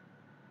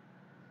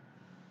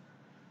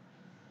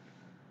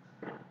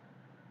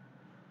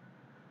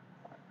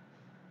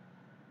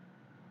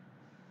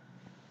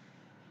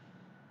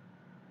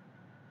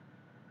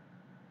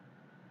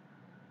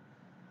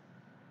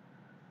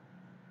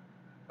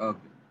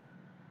ஓகே.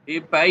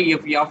 இப்ப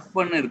f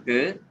இருக்கு,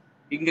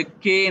 இங்க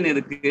k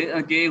இருக்கு,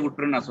 k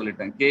விட்டுருன்னு நான்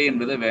சொல்லிட்டேன். k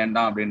என்பது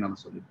வேண்டாம் அப்படின்னு நம்ம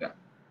சொல்லிட்டேன்.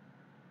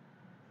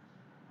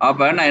 அப்ப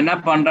நான் என்ன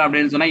பண்றேன்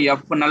அப்படின்னு சொன்னா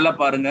f நல்லா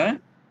பாருங்க,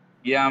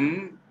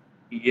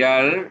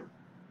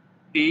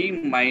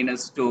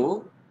 mL(t-2)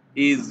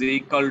 is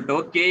equal to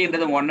k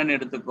என்றது 1ன்னு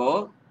எடுத்துக்கோ.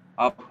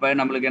 அப்ப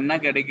நம்மளுக்கு என்ன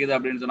கிடைக்குது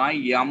அப்படின்னு சொன்னா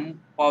m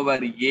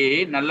பவர் a,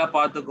 நல்லா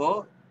பார்த்துக்கோ,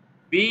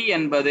 b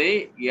என்பது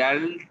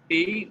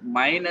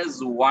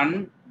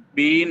LT-1b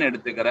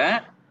எடுத்துக்கிறேன்.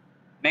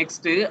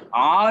 நெக்ஸ்ட்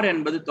r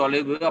என்பது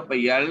தொலைவு. அப்ப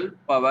L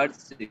பவர்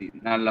c,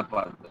 நல்லா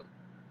பார்த்து.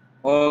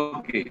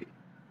 ஓகே,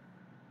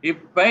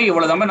 இப்ப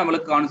இவ்வளவுதான்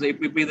நம்மளுக்கு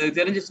கான்செப்ட். இப்ப இது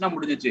தெரிஞ்சிச்சுன்னா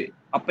முடிஞ்சிச்சு.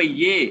 அப்ப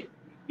a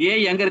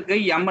எங்க இருக்கு,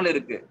 mல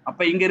இருக்கு. அப்ப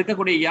இங்க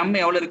இருக்கக்கூடிய m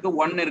எவ்வளவு இருக்கு,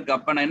 1 இருக்கு.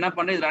 அப்ப நான் என்ன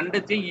பண்றேன்,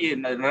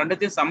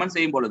 ரெண்டுத்தையும் சமன்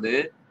செய்யும் பொழுது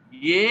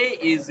a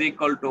is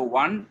equal to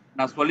 1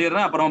 நான்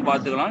சொல்லிடுறேன், அப்புறமா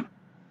பாத்துக்கலாம்.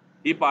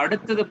 இப்ப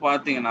அடுத்தது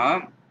பாத்தீங்கன்னா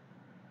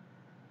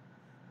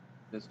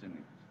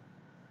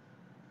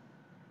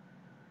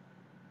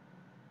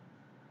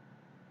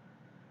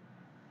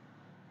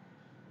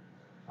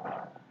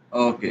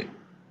ஓகே,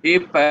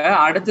 இப்ப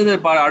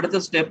அடுத்த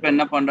ஸ்டெப்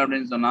என்ன பண்றேன்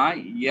அப்படின்னு சொன்னா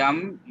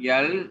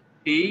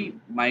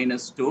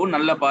mL(t-2)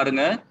 நல்லா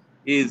பாருங்க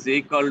is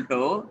equal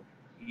to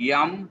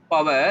m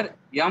power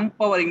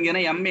இங்க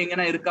m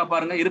எங்கனா இருக்கா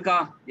பாருங்க, இருக்கா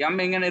m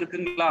எங்கனா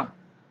இருக்குங்களா?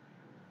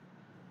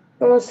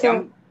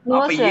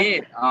 அப்ப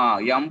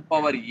m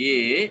பவர் a,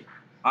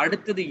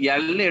 அடுத்தது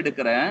L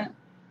எடுக்கிறேன்,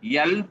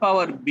 L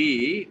பவர் b,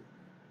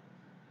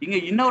 இங்க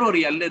இன்னொரு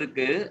L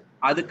இருக்கு,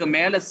 அதுக்கு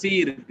மேல c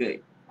இருக்கு.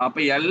 அப்ப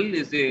L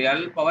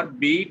power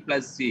b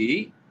plus c.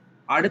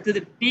 அடுத்தது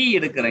t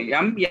எடுக்கிறேன்,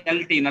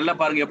 mLT. நல்லா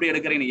பாருங்க எப்படி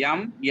எடுக்கிறீங்க,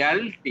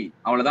 mLT.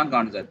 அவ்வளவுதான்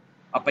கான்செப்ட்.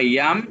 அப்ப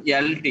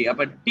mLT.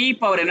 அப்ப t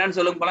பவர் என்னன்னு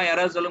சொல்லுங்க போலாம்,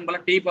 யாராவது சொல்லுங்க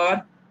போலாம். t power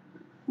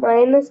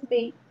minus b.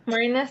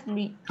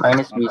 Sir.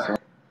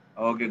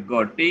 Okay,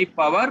 good. t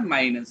power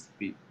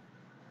 -b.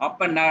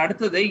 அப்ப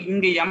அடுத்தது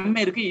இங்க m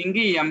இருக்கு, இங்க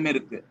m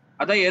இருக்கு.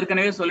 அதான்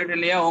ஏற்கனவே சொல்லிட்டேன்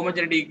இல்லையா,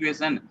 ஹோமோஜெனிட்டி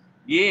ஈக்குவேஷன்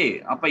a.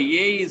 அப்ப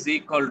a is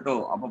equal to,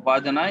 அப்ப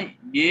பார்த்தனா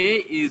a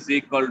is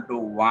equal to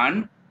 1,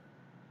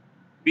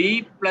 b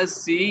plus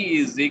c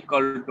is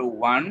equal to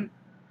 1,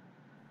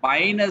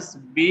 minus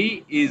b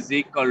is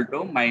equal to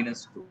minus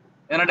 2.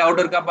 என்ன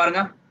டவுட் இருக்கா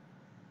பாருங்க,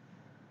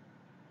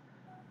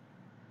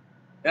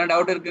 என்ன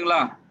டவுட்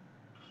இருக்குங்களா?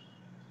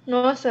 No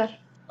sir.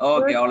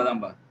 ஓகே,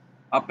 அவ்வளவுதான் பா.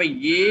 அப்ப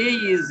a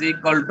is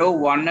equal to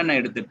 1 ன்னு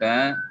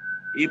எடுத்துட்டேன்.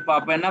 இப்ப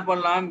அப்ப என்ன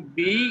பண்ணலாம், b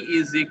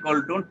is equal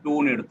to 2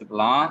 ன்னு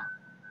எடுத்துக்கலாம்.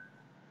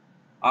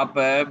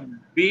 அப்ப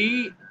b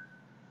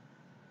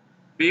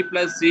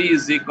plus c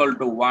is equal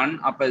to 1.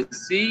 அப்ப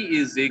c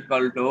is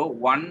equal to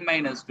 1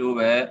 minus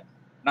 2.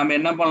 நம்ம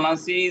என்ன பண்ணலாம்,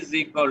 c is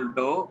equal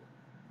to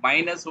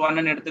minus 1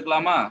 ன்னு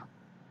எடுத்துக்கலாமா?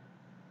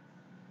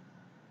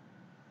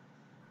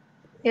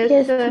 Yes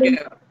sir.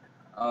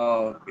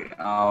 ஓகே,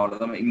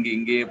 அவ்வளவுதான்.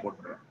 இங்கேயே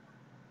போட்டுறேன்.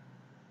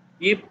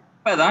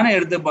 இப்பதானே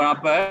எடுத்துப்போம்.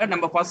 அப்ப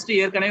நம்ம ஃபர்ஸ்ட்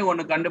ஏற்கனவே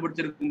ஒண்ணு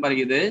கண்டுபிடிச்சிருக்கும்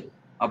பாருங்க இது.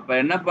 அப்ப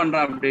என்ன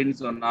பண்றோம் அப்படின்னு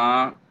சொன்னா,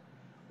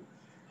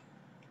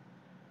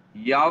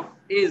 f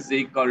is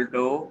equal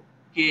to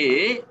k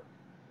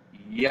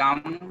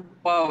m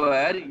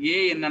power a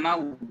என்னன்னா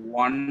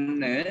 1,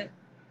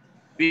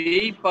 b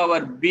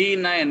power b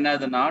னா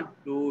என்னதுன்னா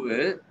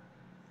 2,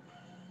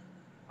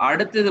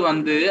 அடுத்தது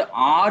வந்து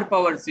r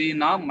power c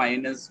னா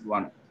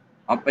 -1.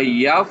 அப்ப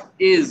f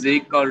is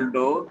equal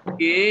to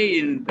k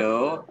into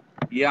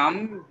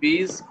mb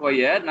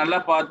square. நல்லா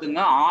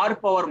பாத்துங்க, r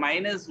power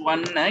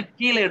 -1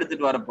 கீழே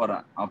எடுத்துட்டு வர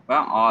போறேன். அப்ப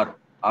r,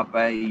 அப்ப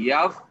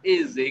f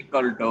is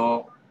equal to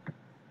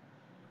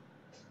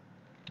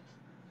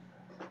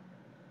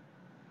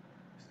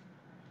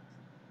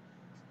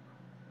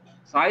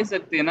Sai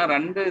சக்தினா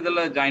 2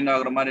 இதுல ஜாயின்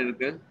ஆகுற மாதிரி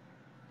இருக்கு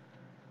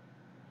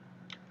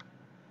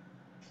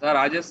sir.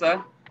 Rajesh sir,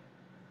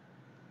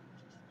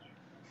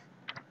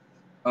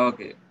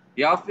 okay.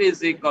 f is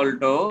equal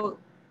to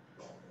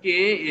k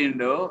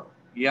into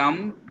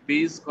mb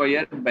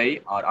square by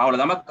r.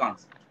 அவ்வளவுதான்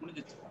கான்செப்ட்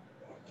முடிஞ்சிச்சு.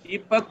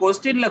 இப்ப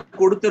क्वेश्चनல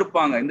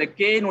கொடுத்திருப்பாங்க, இந்த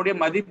k னுடைய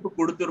மதிப்பு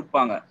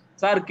கொடுத்திருப்பாங்க.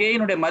 சார் k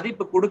னுடைய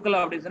மதிப்பு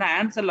கொடுக்கல அப்படின்னு சொன்னா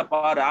ஆன்சர்ல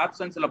பாரு,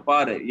 ஆப்ஷன்ஸ்ல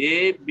பாரு, a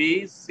b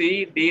c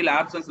d ல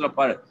ஆப்ஷன்ஸ்ல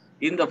பாரு.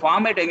 இந்த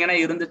ஃபார்மேட் எங்கனா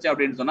இருந்துச்சு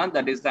அப்படின்னு சொன்னா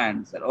that is the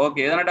answer.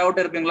 Okay, எதனா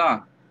டவுட் இருக்குங்களா?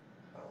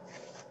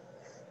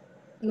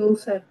 No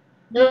sir.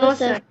 No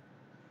sir.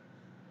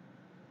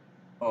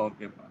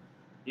 Okay,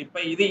 இப்ப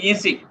இது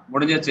ஈஸி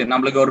முடிஞ்சிருச்சு,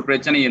 நம்மளுக்கு ஒரு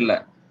பிரச்சனை இல்ல.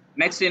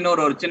 நெக்ஸ்ட்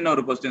இன்னொரு சின்ன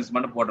ஒரு क्वेश्चंस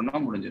மட்டும்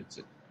போடணும்னா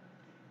முடிஞ்சிருச்சு.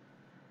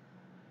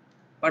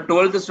 But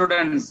 12th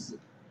students,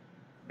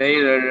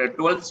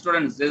 12th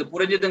students இது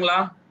புரிஞ்சுதுங்களா?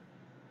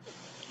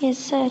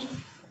 Yes sir.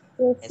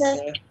 Yes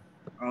sir.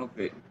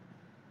 Okay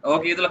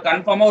okay, இதுல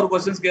கன்ஃபார்மா ஒரு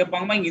क्वेश्चंस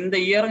கேட்பாங்கமா. இந்த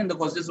இயரும் இந்த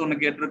क्वेश्चंस ஒன்னு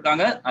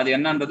கேட்டிருக்காங்க, அது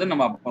என்னன்றது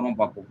நம்ம அப்புறமா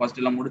பார்ப்போம். ஃபர்ஸ்ட்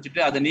எல்லாம்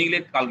முடிச்சிட்டு அதை நீங்களே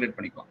கால்குலேட்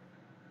பண்ணிக்கலாம்.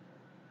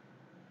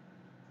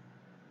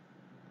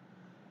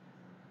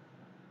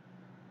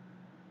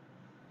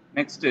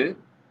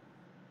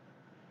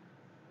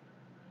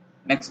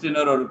 நெக்ஸ்ட்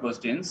இன்னொரு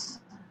क्वेश्चंस,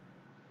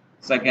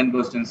 செகண்ட்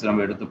क्वेश्चंस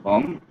நம்ம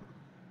எடுத்துப்போம்.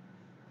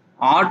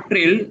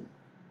 ஆற்றில்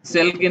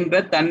செல்கின்ற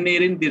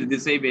தண்ணீரின்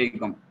திசை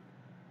வேகம்.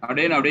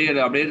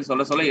 அப்படியே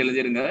சொல்ல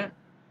எழுதிருங்க.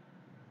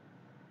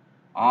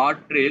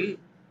 ஆற்றில்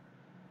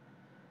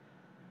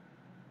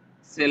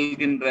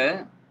செல்கின்ற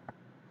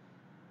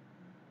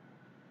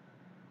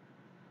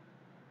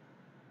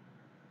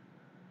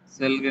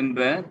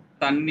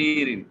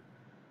தண்ணீரின்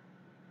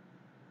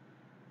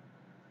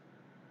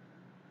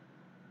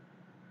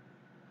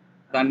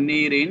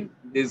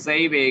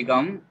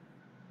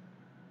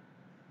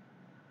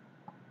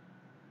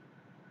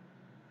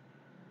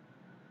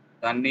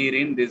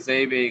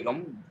திசை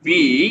வேகம் v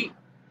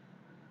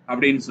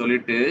அப்படின்னு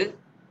சொல்லிட்டு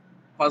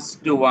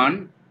ஃபர்ஸ்ட் ஒன்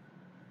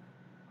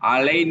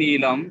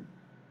அலைநீளம்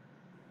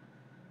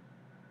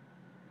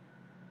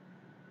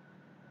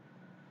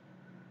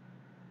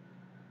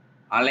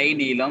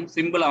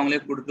சிம்பிள் அவங்களே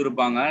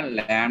கொடுத்திருப்பாங்க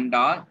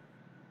லாம்டா.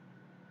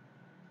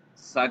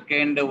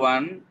 செகண்ட்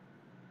ஒன்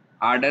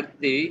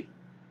அடர்த்தி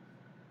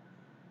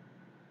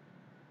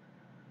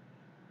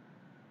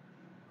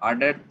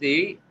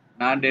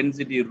நான்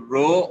டென்சிட்டி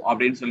ரோ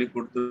அப்படின்னு சொல்லி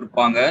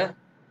கொடுத்திருப்பாங்க.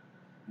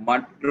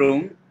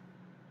 மற்றும்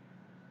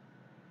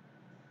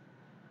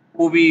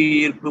புவி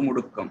ஈர்ப்பு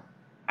முடுக்கம்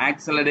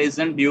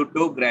ஆக்சலரேஷன் டியூ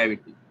டு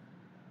கிராவிட்டி.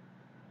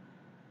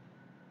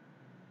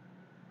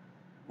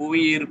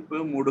 புவி ஈர்ப்பு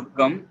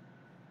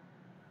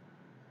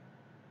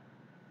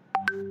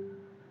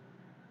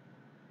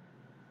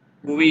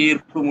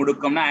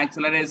முடுக்கம்னா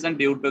acceleration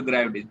due to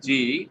gravity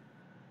G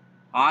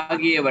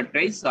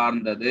ஆகியவற்றை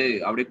சார்ந்தது.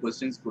 அப்படி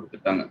क्वेश्चंस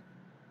கொடுத்துட்டாங்க,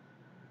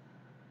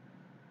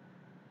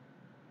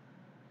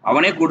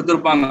 அவனே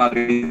கொடுத்திருப்பாங்க.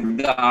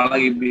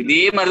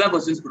 இதே மாதிரிதான்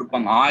क्वेश्चंस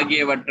கொடுப்பாங்க.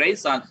 ஆகியவற்றை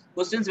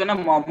क्वेश्चंस வேணா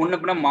முன்ன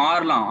பின்ன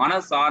மாறலாம், ஆனா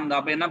சார்ந்த.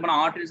 அப்ப என்ன பண்ண,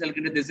 ஆற்றில்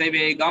செல்கின்ற திசை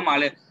வேகம்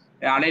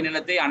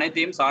அலைநிலத்தை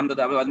அனைத்தையும்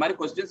சார்ந்தது. அது மாதிரி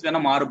क्वेश्चंस வேணா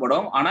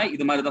மாறுபடும், ஆனா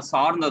இது மாதிரிதான்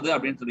சார்ந்தது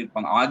அப்படின்னு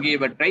சொல்லியிருப்பாங்க.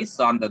 ஆகியவற்றை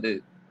சார்ந்தது.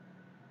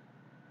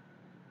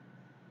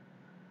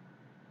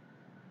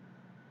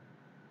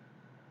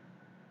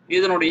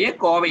 இதனுடைய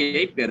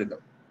கோவையை பெறுக.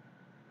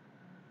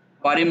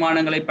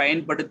 பரிமாணங்களை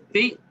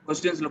பயன்படுத்தி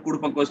கொஸ்டின்ஸ்ல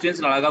கொடுப்போம்.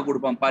 கொஸ்டின்ஸ்ல அழகா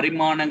கொடுப்போம்.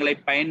 பரிமாணங்களை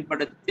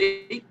பயன்படுத்தி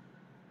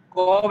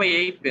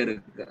கோவையை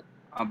பெறுக.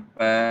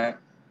 அப்ப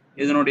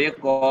இதனுடைய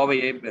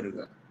கோவையை பெறுக.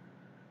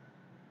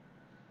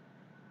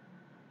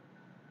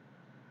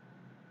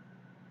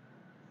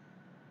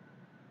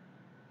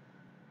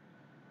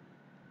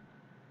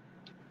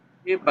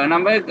 இப்ப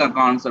நம்ம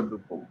கான்செப்ட்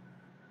போவோம்.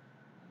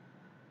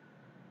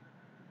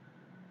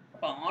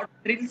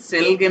 ஆற்றில்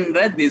செல்கின்ற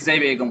திசை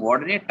வேகம்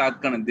உடனே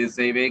டக்குனு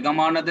திசை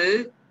வேகமானது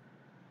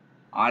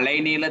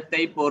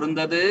அலைநீளத்தை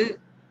பொருந்தது,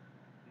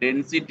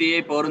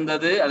 டென்சிட்டியை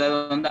பொருந்தது,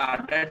 அதாவது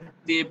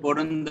அடர்த்தியை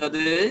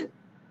பொருந்தது,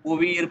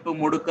 புவியீர்ப்பு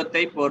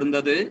முடுக்கத்தை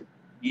பொருந்தது.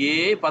 ஏ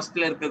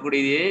ஃபர்ஸ்ட்ல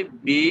இருக்கக்கூடிய ஏ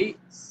பி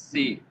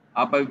சி.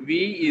 அப்ப V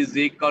is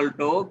equal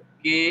to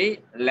K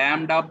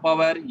lambda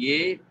power A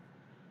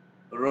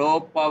rho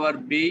power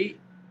B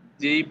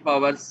G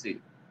power C.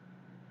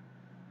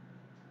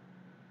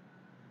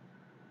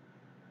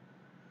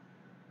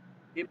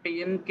 இப்ப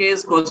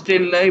இன்கேஸ்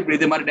கொஸ்டின்ல இப்படி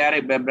இது மாதிரி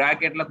டைரக்ட்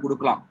பிராக்கெட்ல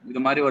கொடுக்கலாம். இது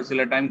மாதிரி ஒரு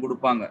சில டைம்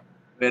கொடுப்பாங்க.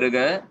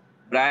 பிறகு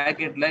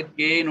பிராக்கெட்ல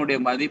K-னுடைய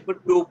மதிப்பு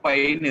 2π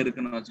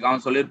இருக்குன்னு வச்சுக்கோ.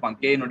 அவன் சொல்லியிருப்பான்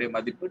K-னுடைய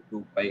மதிப்பு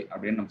 2π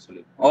அப்படின்னு நம்ம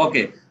சொல்லியிருப்போம்.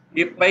 ஓகே,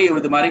 இப்ப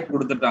இது மாதிரி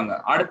கொடுத்துட்டாங்க.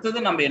 அடுத்தது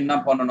நம்ம என்ன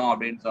பண்ணணும்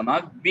அப்படின்னு சொன்னா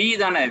V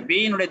தானே,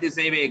 V-னுடைய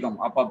திசை வேகம்.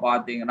 அப்ப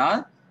பாத்தீங்கன்னா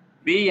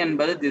V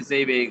என்பது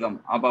திசை வேகம்.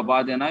 அப்ப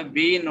பாத்தீங்கன்னா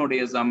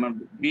V-னுடைய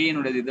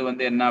இது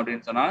என்ன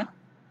அப்படின்னு சொன்னா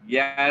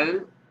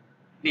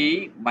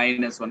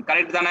LT-1.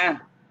 கரெக்ட் தானே?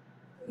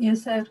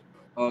 Yes sir.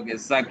 Okay.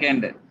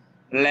 Second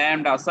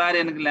lambda. Sir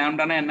எனக்கு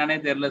லாம்டானா என்னன்னே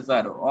தெரியல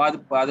சார்.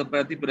 அது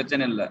பத்தி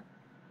பிரச்சனை இல்லை.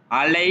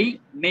 அலை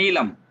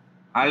நீளம்,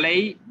 அலை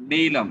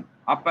நீளம்.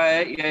 அப்ப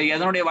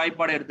எதனுடைய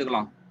வாய்ப்பாடு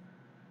எடுத்துக்கலாம்?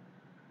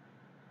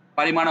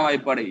 பரிமாண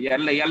வாய்ப்பாடு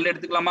எல்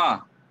எடுத்துக்கலாமா?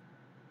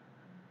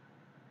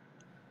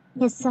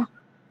 Yes sir.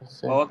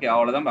 ஓகே,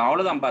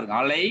 அவ்வளவுதான் பாருங்க.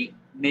 அலை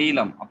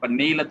நீளம், அப்ப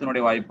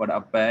நீளத்தினுடைய வாய்ப்பாடு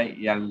அப்ப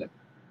எல்.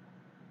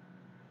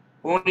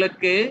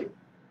 உங்களுக்கு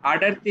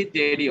அடர்த்தி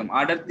தெரியும்.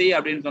 அடர்த்தி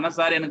அப்படின்னு சொன்னா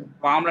சார் எனக்கு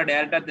ஃபார்முலா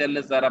டைரக்டா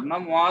தெரியல சார் அப்படின்னா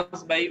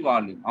மாஸ் பை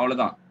வால்யூம்,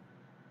 அவ்வளவுதான்.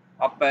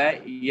 அப்ப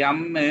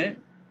எம்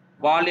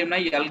வால்யூம்னா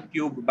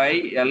L³ பை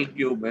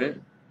L³.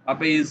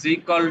 அப்ப is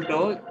equal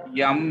to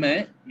M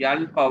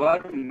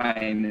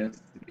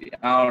L⁻⁻3.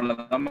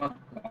 அவ்வளவுதான்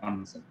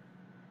கான்செப்ட்.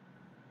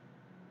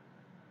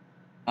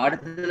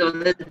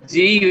 அடுத்தது G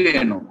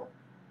வேணும்.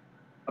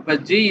 அப்ப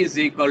G is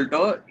equal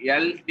to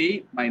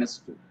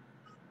LT-2.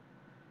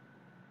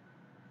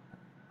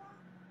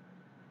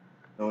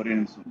 ஒரு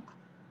நிமிஷம்.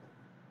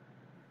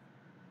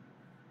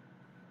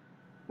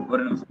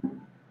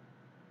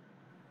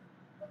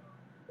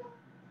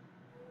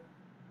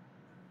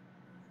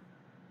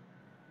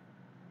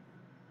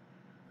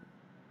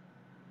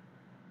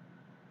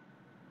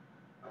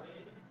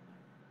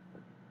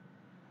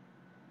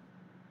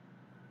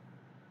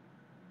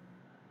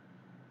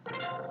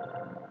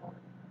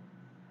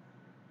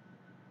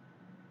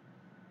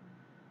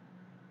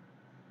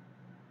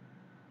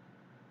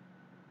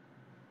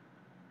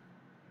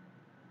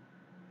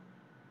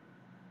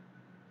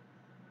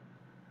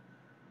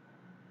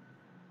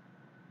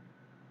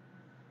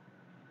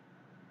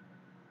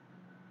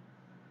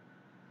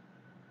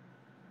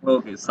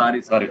 Okay, sorry.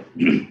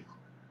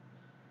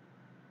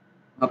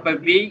 அப்ப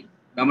V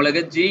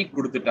நம்மளுக்கு G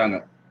கொடுத்துட்டாங்க.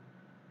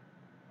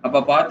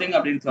 அப்ப பாத்தீங்க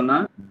அப்படின்னு சொன்னா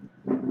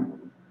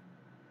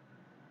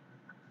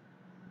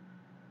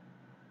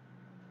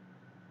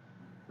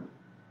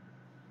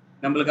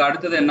நம்மளுக்கு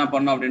அடுத்தது என்ன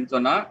பண்ணோம் அப்படின்னு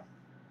சொன்னா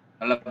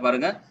நல்லா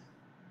பாருங்க.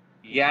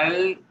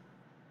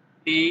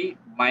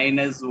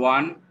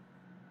 LT-1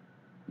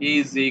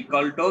 is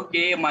equal to K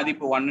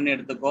மதிப்பு 1ன்னு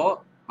எடுத்துக்கோ.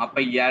 அப்ப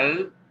L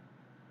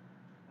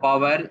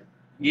பவர்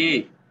A.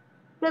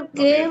 K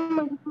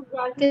மதிப்பு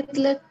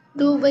பிராக்கெட்ல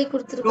 2π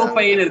கொடுத்திருக்காங்க. 2π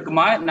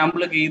இருக்குமா?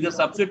 நம்மளுக்கு இது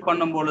சப்ஸ்டிட்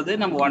பண்ணும் பொழுது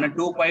நம்ம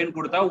 2π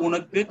கொடுத்தா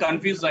உனக்கு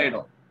கன்ஃபியூஸ்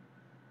ஆயிடும்.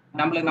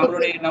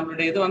 நம்மளுடைய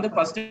இது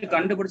ஃபர்ஸ்ட்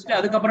கண்டுபிடிச்சிட்டு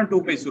அதுக்கப்புறம்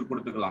 2π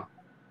கொடுத்துக்கலாம்.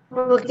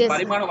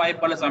 பரிமாண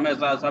வாய்ப்பால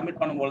சப்மிட்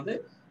பண்ணும்போது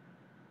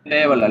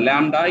தேவையில்ல.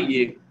 Lambda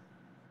A.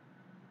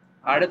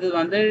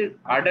 அடுத்தது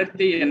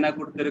அடர்த்தி என்ன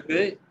கொடுத்திருக்கு?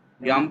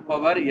 M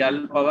power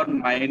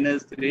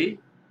L⁻⁻3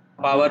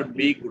 power B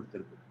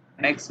கொடுத்திருக்கு.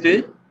 நெக்ஸ்ட்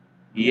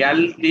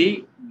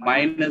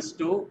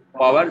LT-2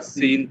 பவர் C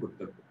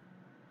கொடுத்திருக்கு.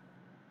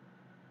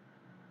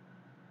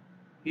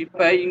 இப்ப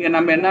இங்க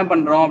நம்ம என்ன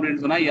பண்றோம்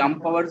அப்படின்னு சொன்னா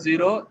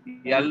M⁻0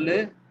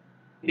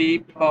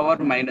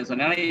 LT⁻⁻1.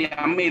 ஏன்னா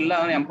M இல்ல,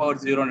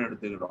 M⁻0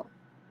 எடுத்துக்கிறோம்.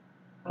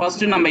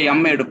 ஃபர்ஸ்ட் நம்ம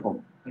M எடுப்போம்.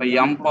 இப்ப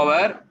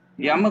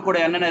M கூட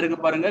என்னென்ன இருக்கு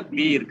பாருங்க, B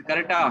இருக்கு.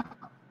 கரெக்டா?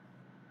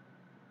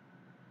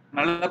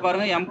 நல்லா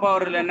பாருங்க.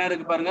 M⁻ என்ன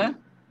இருக்கு பாருங்க,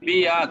 B.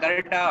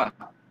 கரெக்டா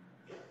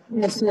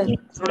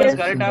ஸ்டூடெண்ட்ஸ்?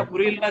 கரெக்டா?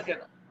 புரியலனா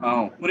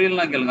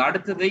கேளுங்க.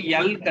 அடுத்தது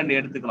L கண்டு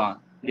எடுத்துக்கலாம்.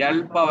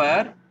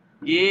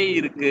 L⁻A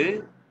இருக்கு,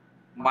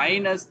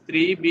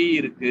 -3B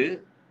இருக்கு,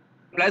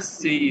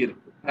 +C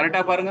இருக்கு.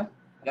 கரெக்டா பாருங்க.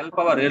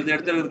 L⁻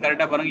 எடுத்துக்கிறது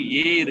கரெக்டா பாருங்க.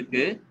 A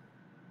இருக்கு,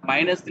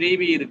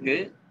 -3B இருக்கு,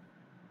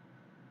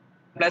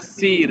 +C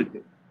இருக்கு.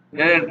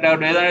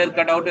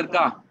 டவுட்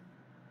இருக்கா?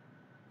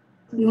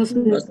 No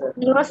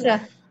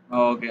sir.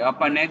 ஓகே.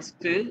 அப்ப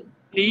நெக்ஸ்ட்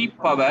t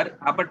பவர்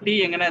அப்ப t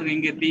எங்கனா இருக்கு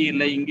இங்க t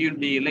இல்ல இங்கேயும்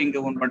t இல்ல இங்க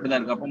 1 மட்டும் தான்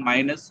இருக்கு அப்ப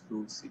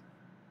 -2c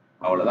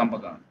அவ்வளவுதான்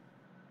பார்க்கலாம்.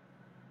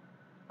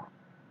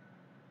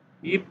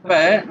 இப்ப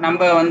நம்ம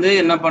வந்து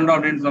என்ன பண்றோம்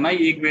அப்படின்னு சொன்னா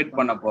ஈக்குவேட்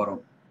பண்ண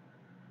போறோம்.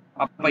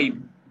 அப்ப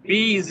p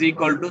is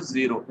equal to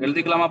 0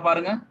 எழுதிக்கலாமா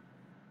பாருங்க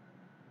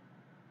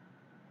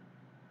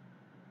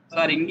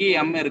சார். இங்கே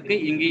m இருக்கு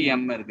இங்கே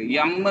m இருக்கு.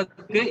 m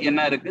க்கு என்ன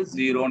இருக்கு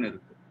 0ன்னு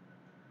இருக்கு.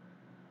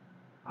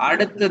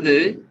 அடுத்தது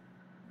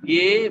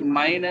a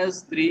minus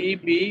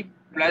 3b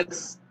plus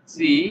c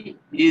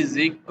is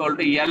equal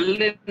to l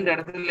இந்த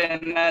இடத்துல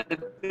என்ன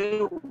இருக்கு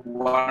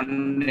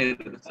 1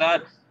 இருக்கு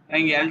சார்.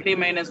 இங்க lt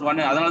minus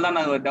 1 அதனால தான்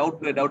நான்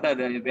டவுட்டா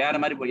வேற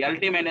மாதிரி போய்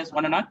lt minus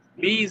 1 னா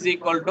b is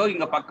equal to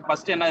இங்க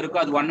ஃபர்ஸ்ட் என்ன இருக்கோ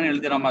அது 1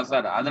 எழுதிராமா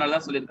சார். அதனால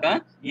தான் சொல்லிருக்கேன்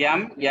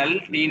m l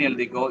t ன்னு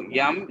எழுதிக்கோ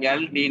m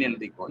l t ன்னு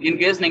எழுதிக்கோ. இன்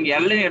கேஸ் நீங்க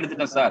l ன்னு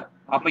எழுதிட்டேன் சார்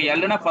அப்ப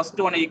l னா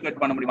ஃபர்ஸ்ட் 1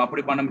 ஈக்குவேட் பண்ண முடியும்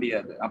அப்படி பண்ண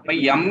முடியாது. அப்ப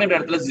m ன்ற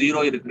இடத்துல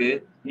 0 இருக்கு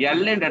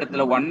l ன்ற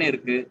இடத்துல 1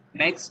 இருக்கு.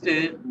 Next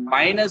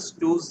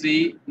 -2c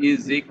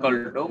is equal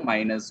to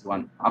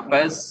 -1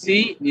 அப்ப c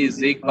is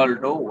equal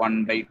to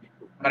 1/2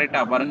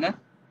 கரெக்ட்டா பாருங்க.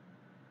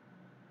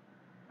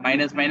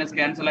 மைனஸ் மைனஸ்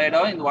கேன்சல்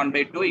ஆயிடும் இந்த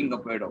 1/2 இங்க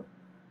போயிடும்.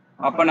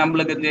 அப்ப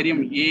நம்மளுக்கு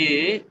தெரியும் a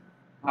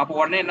அப்ப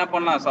உடனே என்ன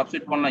பண்ணலாம்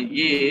சப்ஸ்டிட் பண்ணலாம்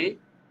a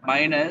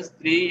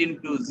 -3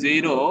 into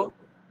 0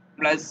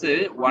 plus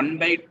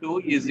 1/2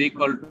 is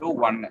equal to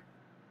 1.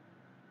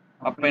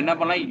 அப்ப என்ன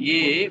பண்ணலாம் a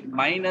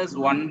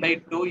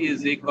 -1/2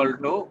 is equal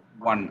to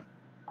 1.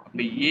 அப்ப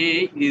a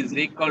is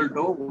equal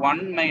to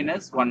 1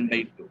 minus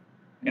 1/2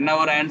 என்ன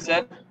ஒரு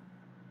answer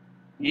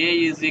a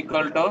is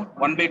equal to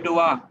 1/2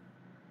 வா?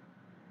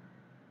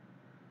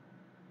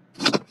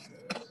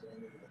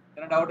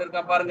 என்ன டவுட்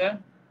இருக்கா பாருங்க.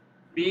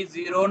 b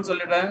 0 ன்னு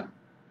சொல்லிட்டேன்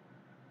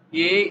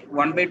a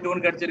 1/2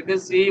 ன்னு கிடைச்சிருக்கு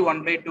c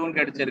 1/2 ன்னு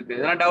கிடைச்சிருக்கு.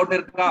 என்ன டவுட்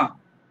இருக்கா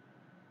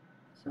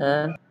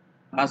சார்?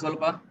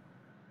 சொல்லுப்பா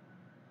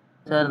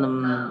சார்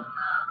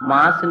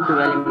மாஸ் இன்டு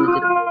வேல்யூம்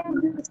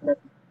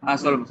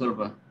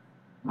சொல்லுப்பா.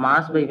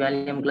 மாஸ் பை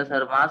வேல்யூம்ல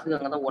சார் மாஸ்க்கு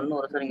அங்க தான் 1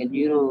 வரும் சார். இங்க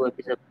 0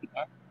 எப்படி சார் போடுறீங்க?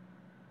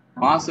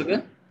 மாஸ்க்கு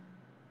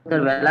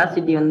சார்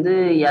வெலாசிட்டி வந்து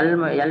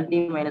lt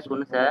 -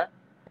 1 சார்.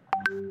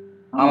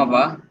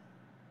 ஆமாப்பா.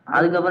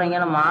 அதுக்கப்புறம் இங்க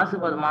மாஸ்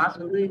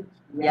வந்து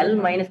l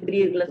 - 3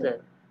 இருக்குல்ல சார்.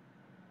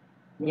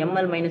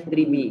 ml -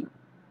 3b.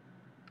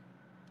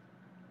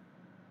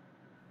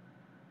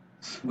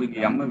 உங்களுக்கு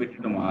m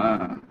விட்டுட்டுமா?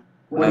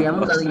 ஒரு m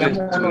அது m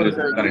 1 வரும்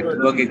sir.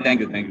 Correct. Okay thank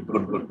you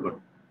good.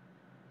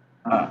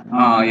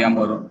 m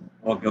வரும்.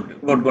 Okay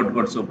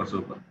good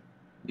super.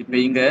 இப்போ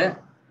இங்க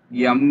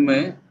m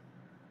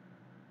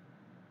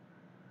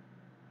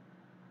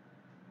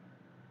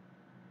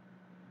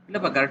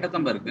இல்லப்பா கரெக்டா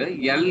தான் இருக்கு.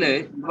 l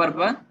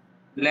பாருப்பா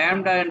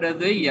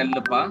லாம்டான்றது l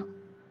பா.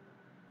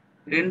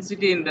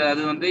 டென்சிட்டி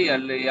அது வந்து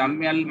l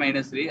ml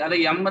 -3 அத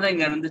m தான்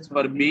இங்க இருந்துச்சு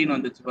பாரு b ன்னு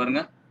வந்துச்சு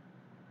பாருங்க.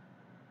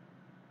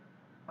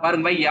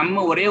 பாருங்க பை m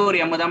ஒரே ஒரு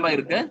m தான் பா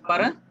இருக்கு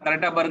பாரு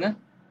கரெக்ட்டா பாருங்க.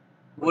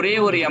 ஒரே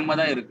ஒரு m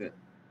தான் இருக்கு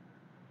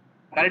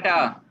கரெக்ட்டா?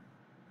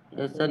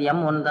 எஸ் சார் m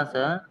 1 தான்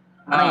சார்.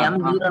 ஆனா m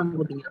 0 ன்னு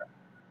போட்டீங்க.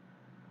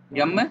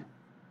 m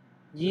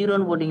 0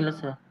 ன்னு போட்டீங்களா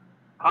சார்?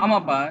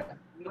 ஆமாப்பா.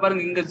 இங்க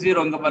பாருங்க இங்க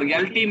 0 இங்க பாருங்க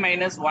lt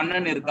 - 1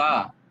 ன்னு இருக்கா?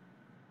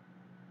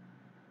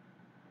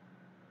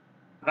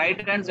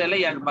 ரைட் ஹேண்ட் சைடுல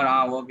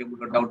ஓகே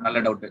குட் டவுட் நல்ல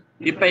டவுட்.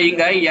 இப்போ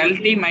இங்க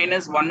lt -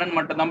 1 ன்னு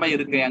மட்டும் தான்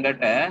இருக்கு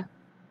என்கிட்ட.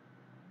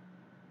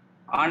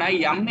 ஆனா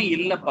m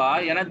இல்லப்பா.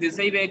 ஏன்னா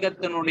திசை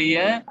வேகத்தினுடைய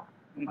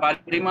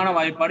பரிமாண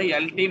வாய்ப்பாடு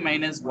lt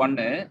 -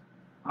 1.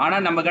 ஆனா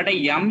நம்ம கிட்ட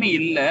m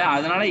இல்ல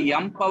அதனால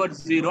m பவர்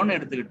 0 ன்னு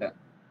எடுத்துக்கிட்டேன்.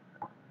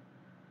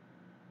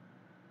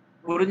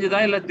 புரிஞ்சுதா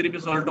இல்ல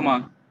திருப்பி சொல்லட்டுமா?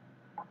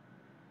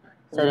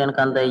 சார்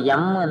எனக்கு அந்த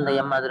m இந்த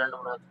m அது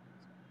ரெண்டும்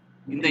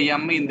இந்த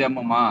m இந்த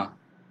m-மா?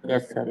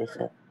 Yes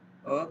sir.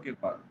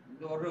 ஓகேப்பா.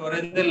 இது ஒரு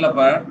இது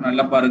இல்லப்பா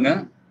நல்லா பாருங்க.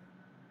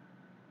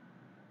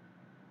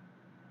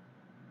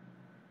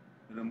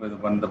 திரும்ப இது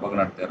பண்ண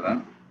பக்கம்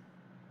நடத்திடுறேன்.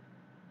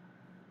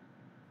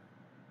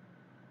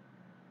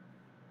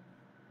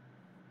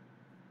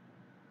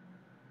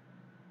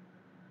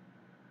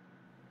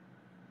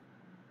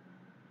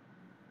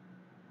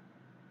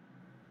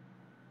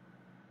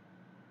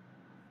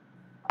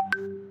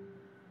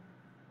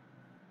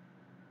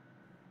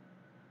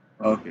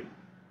 ஓகே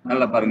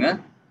நல்லா பாருங்க.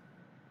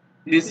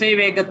 திசை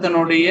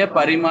வேகத்தினுடைய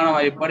பரிமாண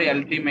வாய்ப்பாடு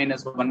lt -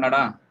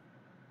 1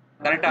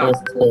 கரெக்டா?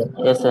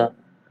 Yes sir.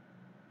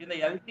 இந்த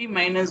lt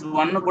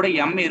 - 1 கூட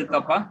m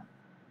இருக்காப்பா?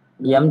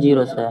 m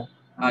 0 sir.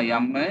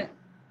 m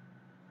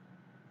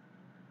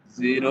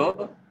 0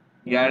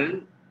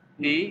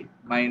 lt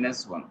 -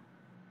 1.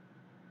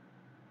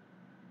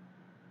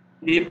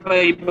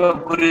 இப்ப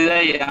புரியுதா?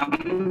 m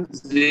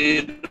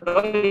 0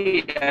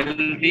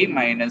 lt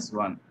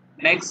 - 1.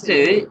 நெக்ஸ்ட்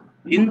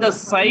இந்த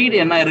சைடு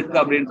என்ன இருக்கு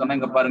அப்படின்னு சொன்னா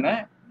இங்க பாருங்க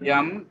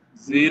m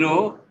 0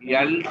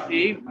 lt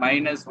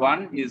 - 1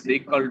 is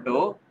equal to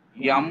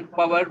m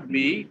power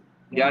b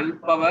l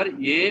power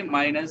a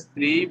minus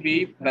 3b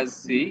plus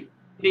c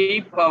t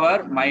power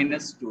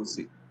minus 2c.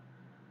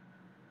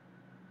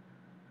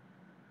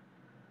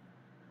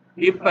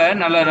 இப்ப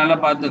நல்லா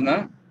பாத்துங்க.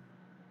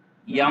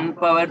 m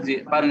பவர்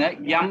பாருங்க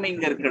m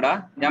இங்க இருக்குடா,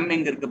 m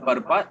இங்க இருக்கு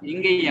பாருப்பா,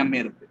 இங்க m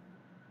இருக்கு.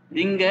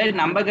 இங்க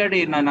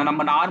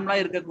நம்ம நார்மலா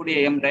இருக்கக்கூடிய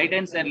m right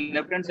hand side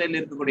left hand சைடுல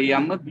இருக்கக்கூடிய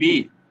m b,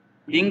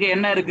 இங்க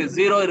என்ன இருக்கு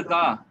 0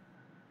 இருக்கா?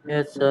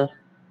 Yes sir.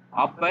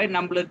 அப்ப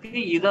நம்மளுக்கு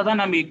இததான்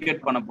நம்ம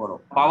ஈக்குவேட் பண்ண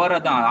போறோம், பவரை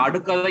தான்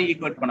அடுக்கதான்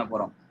ஈக்குவேட் பண்ண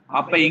போறோம்.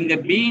 அப்ப இங்க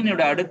b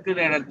னோட அடுக்கு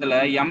இடத்துல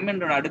m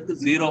னோட அடுக்கு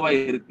 0வா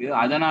இருக்கு.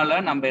 அதனால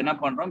நம்ம என்ன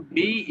பண்றோம், b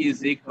is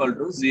equal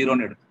to 0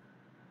 ன்னு எடுத்து.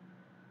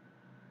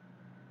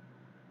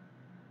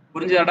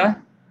 புரிஞ்சாடா?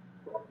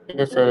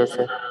 Yes sir, yes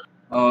sir.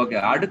 Okay,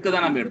 அடுக்கு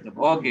தான் நம்ம எடுத்தோம்.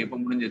 ஓகே, இப்ப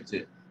முடிஞ்சிருச்சு.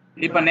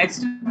 இப்ப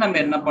நெக்ஸ்ட் நம்ம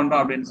என்ன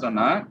பண்றோம் அப்படின்னு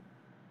சொன்னா,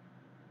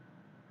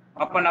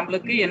 அப்ப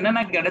நம்மளுக்கு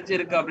என்னென்ன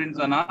கிடைச்சிருக்கு அப்படின்னு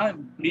சொன்னா,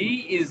 b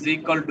is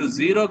equal to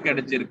 0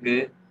 கிடைச்சிருக்கு,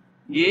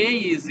 a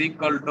is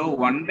equal to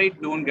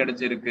 1/2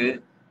 கிடைச்சிருக்கு,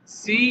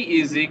 c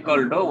is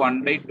equal to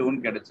 1/2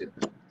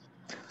 கிடைச்சிருக்கு.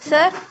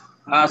 சார்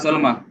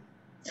சொல்லுமா.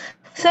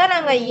 சார்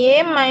நாங்க a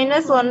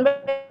minus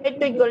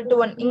 1/2 equal to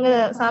 1 இங்க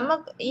சம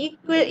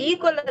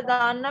ஈக்குவல்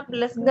தான்னா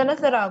பிளஸ் தானே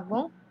சார்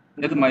ஆகும்?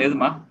 எதுமா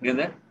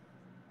எது?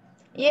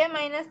 a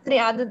minus 3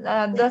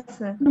 அதான்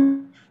சார்.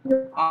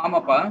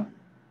 ஆமாப்பா,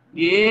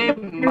 a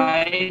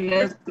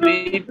minus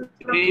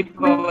 3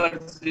 power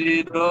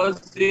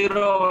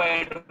 0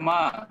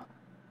 ஆயிடுமா?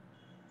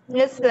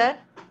 Yes sir.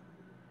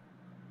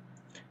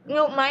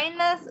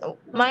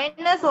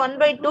 minus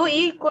 1/2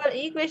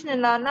 ஈக்குவேஷன்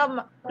என்னன்னா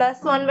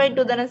பிளஸ்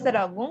 1/2 தானே சார்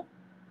ஆகும்?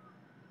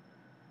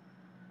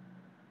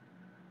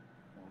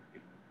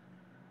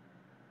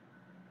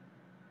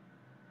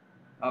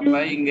 அப்ப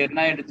இங்க என்ன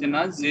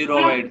ஆயிடுச்சுன்னா 0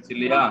 ஆயிடுச்சு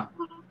இல்லையா?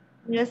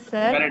 Yes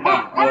sir. கரெக்டா?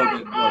 Okay,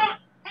 good.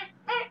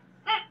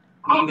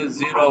 இங்க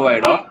 0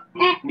 ஆயிடும்.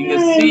 இங்க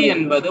c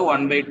என்பது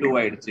 1/2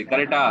 ஆயிடுச்சு.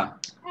 கரெக்டா?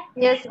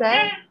 Yes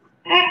sir.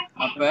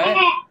 அப்ப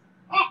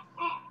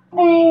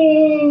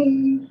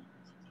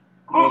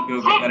ஓகே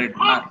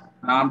கரெக்ட்.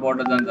 நான்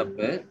போட்டதுதான்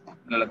தப்பு,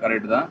 இல்ல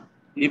கரெக்ட் தான்.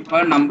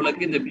 இப்ப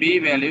நம்மளுக்கு இந்த b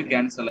வேல்யூ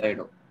கேன்சல்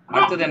ஆயிடும்.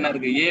 அடுத்தது என்ன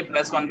இருக்கு, a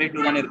plus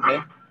 1/2 தானே இருக்கு.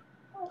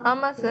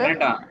 ஆமா சார்.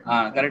 கரெக்டா?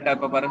 கரெக்டா?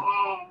 இப்ப பாரு.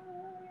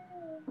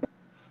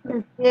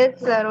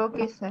 Yes sir.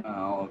 Okay sir.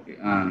 Okay,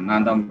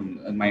 நான் தான்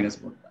மைனஸ்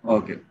போட்டேன்.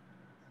 ஓகே,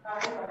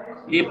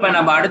 இப்ப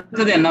நம்ம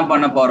அடுத்தது என்ன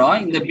பண்ண போறோம்,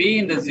 இந்த b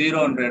இந்த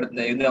 0ன்ற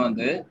இடத்துல இதை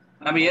வந்து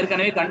நம்ம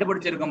ஏற்கனவே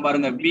கண்டுபிடிச்சிருக்கோம்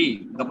பாருங்க. b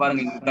இங்க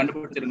பாருங்க, இங்க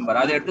கண்டுபிடிச்சிருக்கோம்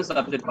பாரு, அதை எடுத்து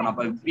சப்ஸ்டிட் பண்ண.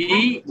 அப்ப b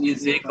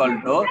is equal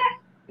to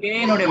k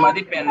னுடைய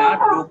மதிப்பு என்ன,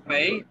 2π.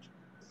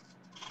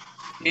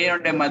 k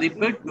னுடைய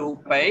மதிப்பு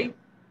 2π,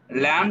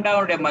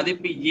 லாம்டாவுடைய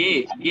மதிப்பு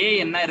a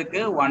என்ன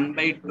இருக்கு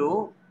 1/2.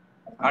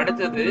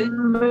 அடுத்தது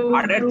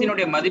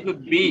அடர்த்தியினுடைய மதிப்பு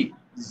b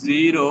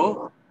 0.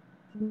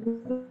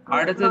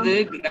 அடுத்தது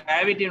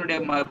கிராவிட்டியினுடைய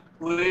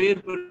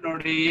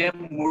உயிர்ப்பினுடைய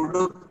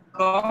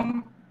முடுக்கம்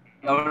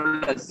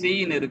எவ்வளவு c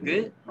இருக்கு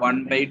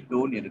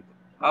 1/2 இருக்கு.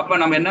 அப்ப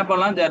நம்ம என்ன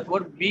பண்ணலாம்,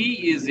 therefore b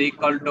is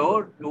equal to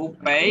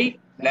 2π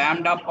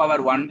lambda power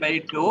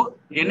 1/2,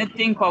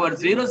 anything power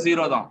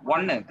 0 தான்,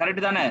 1.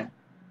 கரெக்ட் தானே?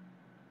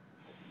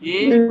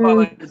 a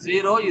power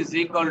 0 is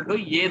equal to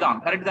a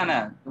தான், கரெக்ட் தானே?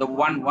 இந்த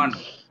 1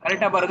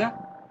 கரெக்டா பாருங்க.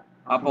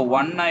 அப்ப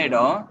 1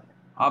 ஆயிடும்.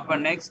 அப்ப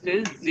நெக்ஸ்ட்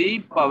g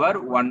power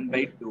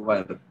 1/2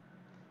 வருது.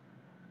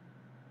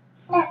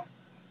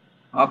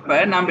 அப்ப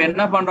நம்ம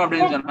என்ன பண்றோம்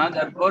அப்படின்னு சொன்னா,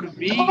 therefore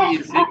b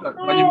is equal,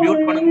 கொஞ்சம்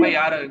மியூட் பண்ணுங்க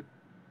யாரு,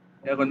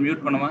 கொஞ்சம்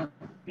மியூட் பண்ணுமா.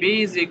 b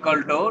is equal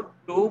to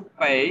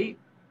 2π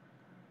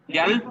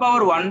l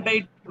power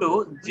 1/2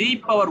 g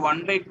power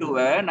 1/2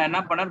 நான்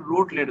என்ன பண்ண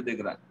ரூட்ல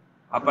எடுத்துக்கிறேன்.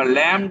 அப்ப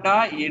lambda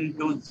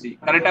into g.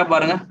 கரெக்டா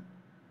பாருங்க,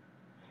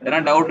 ஏன்னா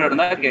டவுட்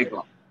இருந்தா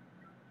கேட்கலாம்.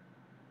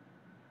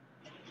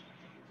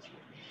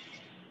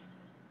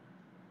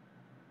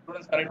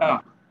 கரெக்டா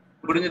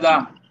புரிஞ்சுதா?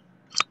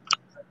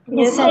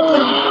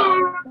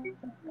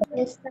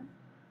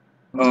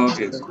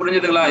 ஓகே,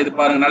 புரிஞ்சுதுங்களா? இது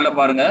பாருங்க, நல்லா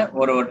பாருங்க,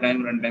 ஒரு டைம்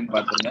 2 டைம்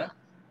பாத்துருங்க.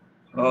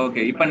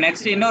 ஓகே, இப்ப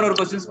நெக்ஸ்ட் இன்னொரு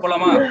क्वेश्चंस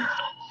போலாமா?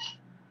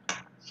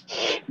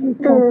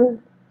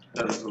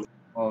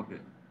 ஓகே,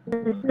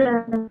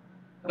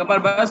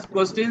 கம்பேர் பஸ்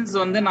क्वेश्चंस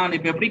வந்து நான்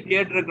இப்ப எப்படி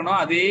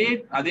கேட்டிருக்கணும்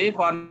அதே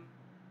ஃபார்ம்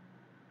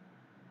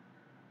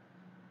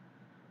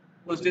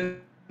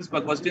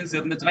क्वेश्चंस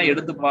இருந்துச்சுன்னா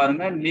எடுத்து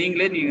பாருங்க,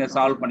 நீங்க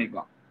சால்வ்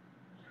பண்ணிக்கலாம்.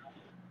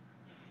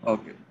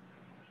 ஓகே,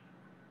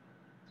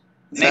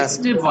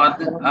 நெக்ஸ்ட்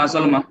பாத்து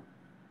சொல்லுமா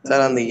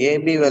சார். அந்த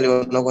ஏபி வேல்யூ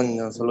இன்னும்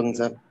கொஞ்சம் சொல்லுங்க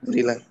சார்,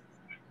 புரியல.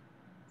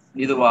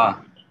 இதுவா?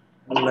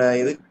 அந்த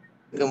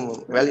இதுக்கு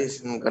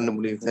வேல்யூஷன்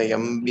கண்டுபிடிங்க சார்,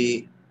 எம்பி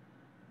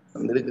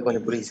அந்த இதுக்கு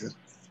கொஞ்சம் புரியுது சார்.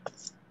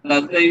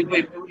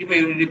 இப்ப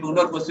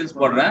இன்னொரு क्वेश्चंस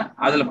போடுறேன்,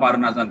 அதுல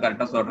பாருங்க, நான்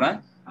கரெக்டா சொல்றேன்.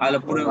 அதுல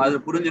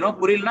புரிஞ்சிடும்.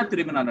 புரியலன்னா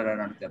திரும்பி நான்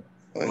நடத்துறேன்.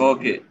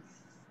 ஓகே,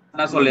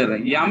 நான்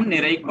சொல்லிடுறேன். m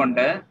நிறை கொண்ட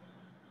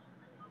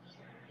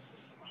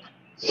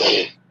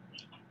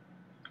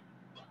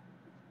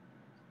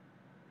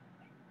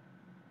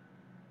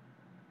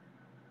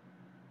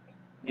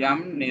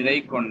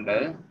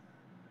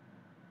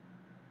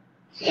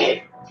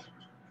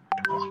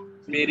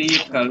பெரிய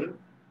கல்,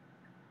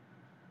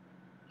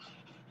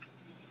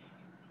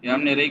 m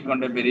நிறை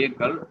கொண்ட பெரிய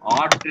கல்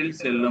ஆற்றில்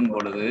செல்லும்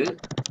பொழுது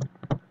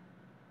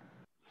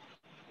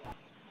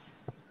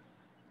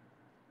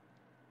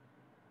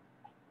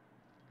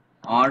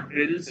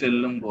ஆற்றில்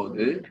செல்லும்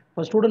போது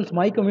ஸ்டூடெண்ட்ஸ்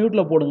மைக்க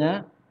மியூட்ல போடுங்க.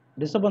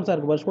 டிஸ்டர்பன்ஸா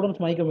இருக்கு.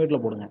 ஸ்டூடெண்ட்ஸ் மைக்க மியூட்ல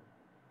போடுங்க.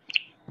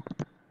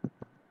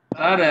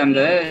 சார் அந்த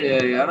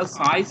யாரோ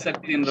சாய்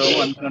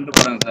சக்தின்றவங்க வந்து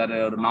போறாங்க சார்.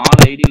 ஒரு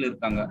 4 ஐடியில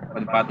இருக்காங்க.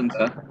 கொஞ்சம் பாத்துங்க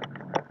sir.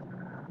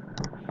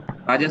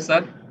 Rajesh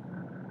sir.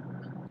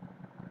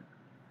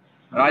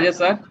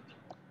 Rajesh sir.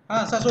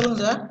 Sir சொல்லுங்க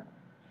சார்.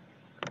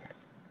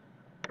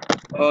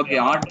 ஓகே,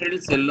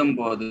 ஆற்றில் செல்லும்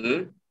போது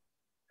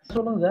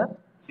சொல்லுங்க சார்.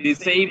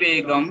 திசை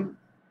வேகம்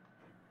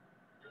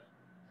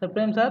சார்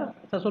பிரேம் சார்.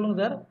 சார் சொல்லுங்க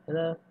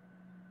சார்.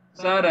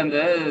 சார் அந்த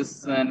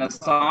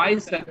சாய்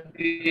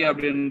சக்தி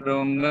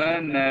அப்படின்றவங்க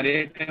நிறைய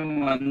டைம்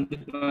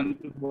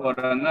வந்துட்டு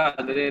போறாங்க.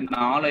 அது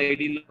 4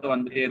 ஐடியில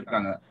வந்துட்டே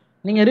இருக்காங்க.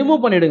 நீங்க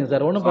ரிமூவ் பண்ணிடுங்க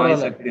சார். ஒண்ணும்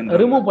பரவாயில்ல.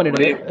 ரிமூவ்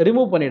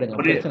பண்ணிடுங்க.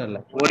 பிரச்சனை இல்ல.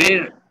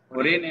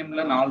 ஒரே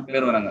நேம்ல 4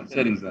 பேர் வராங்க.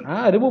 சரிங்க சார்.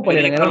 ரிமூவ்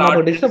பண்ணிடுங்க.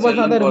 நம்ம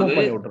டிஸ்டர்பன்ஸா இருந்தா ரிமூவ்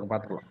பண்ணி விட்டுருங்க.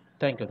 பாத்துக்கலாம்.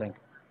 Thank you.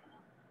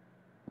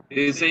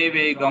 திசை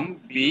வேகம்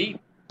v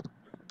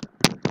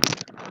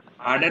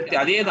அடர்த்தி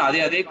அதே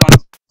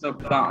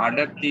கான்செப்ட் தான்.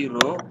 அடர்த்தி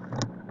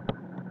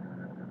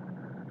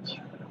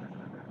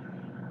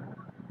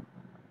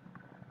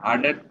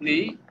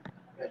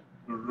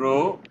ரோ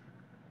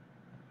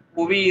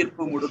புவி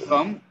ஈர்ப்பு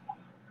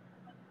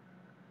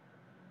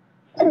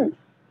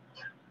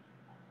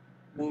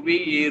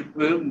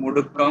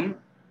முடுக்கம்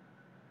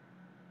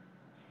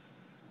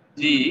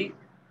g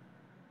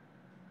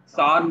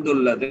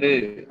சார்ந்துள்ளது.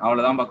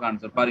 அவ்வளவுதான்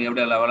கான்செப்ட். பாருங்க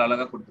எப்படி எவ்வளவு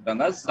அழகா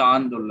கொடுத்துட்டாங்க.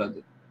 சார்ந்துள்ளது.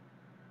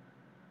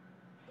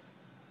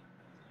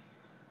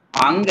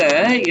 அங்க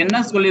என்ன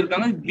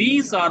சொல்லிருக்காங்க? v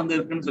சார்ந்து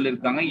இருக்குன்னு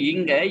சொல்லியிருக்காங்க.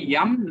 இங்க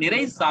m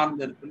நிறை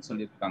சார்ந்து இருக்குன்னு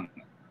சொல்லியிருக்காங்க.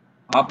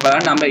 அப்ப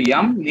நம்ம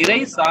m நிறை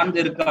சார்ந்து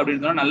இருக்கு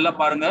அப்படின்னு சொன்னா நல்லா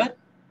பாருங்க.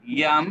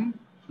 m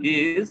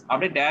இஸ்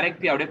அப்படியே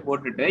டைரக்ட்லி அப்படியே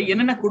போட்டுட்டு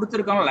என்னென்ன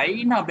கொடுத்துருக்காங்க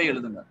லைனா அப்படியே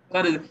எழுதுங்க.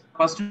 சார்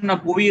ஃபர்ஸ்ட்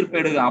நான் புவியீர்ப்பு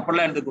எடுங்க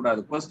அப்படிலாம் எழுதக்கூடாது.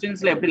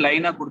 கொஸ்டின்ஸ்ல எப்படி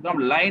லைனா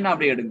கொடுத்தோம் லைனா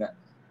அப்படியே எடுங்க.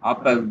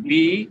 அப்ப v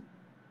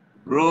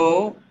rho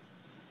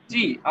g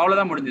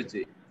அவ்வளவுதான்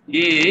முடிஞ்சிச்சு.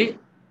 a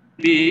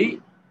b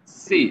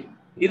c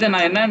இதை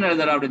நான் என்ன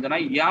எழுதுறேன் அப்படின்னு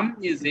சொன்னா m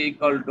is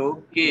equal to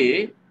k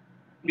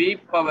b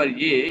power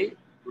a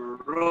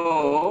rho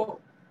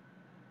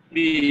b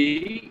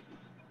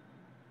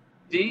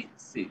g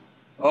c.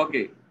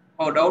 Okay,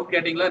 doubt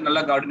கேட்டிங்களா?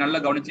 நல்லா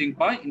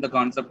கவனிச்சிங்கப்பா. இந்த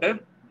கான்செப்ட்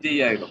g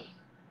ஆயிடும்.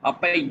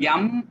 அப்ப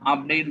m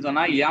அப்படின்னு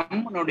சொன்னா m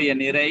னுடைய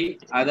நிறை,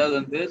 அதாவது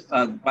வந்து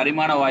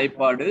பரிமாண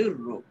வாய்ப்பாடு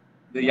rho,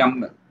 இது m.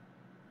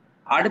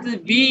 அடுத்து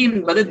v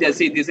என்பது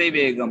திசை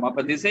வேகம். அப்ப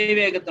திசை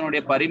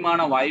வேகத்தினுடைய பரிமாண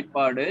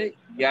வாய்ப்பாடு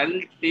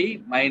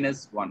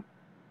lt-1.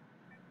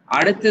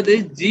 அடுத்தது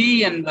g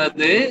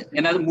என்பது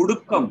என்னது?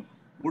 முடுக்கம்.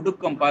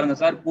 பாருங்க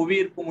சார்,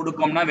 புவியீர்ப்பு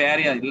முடுக்கம்னா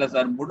வேறையா இல்ல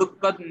சார்.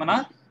 முடுக்கம்னா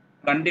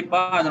கண்டிப்பா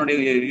அதனுடைய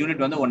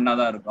யூனிட் வந்து ஒன்னா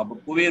தான் இருக்கும். அப்ப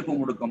புவியீர்ப்பு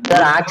முடுக்கம்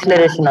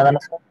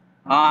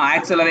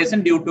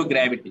ஆக்சலரேஷன் டியூ டு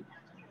கிராவிட்டி.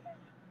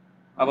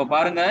 அப்ப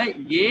பாருங்க,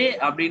 a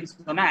அப்படின்னு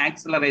சொன்னா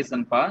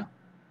ஆக்சலரேஷன் பா,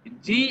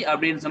 g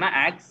அப்படின்னு சொன்னா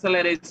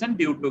ஆக்சலரேஷன்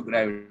டியூ டு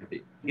கிராவிட்டி.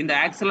 இந்த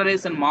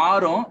ஆக்சலரேஷன்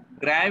மாறும்,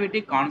 கிராவிட்டி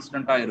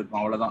கான்ஸ்டன்டா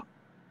இருக்கும். அவ்வளவுதான்.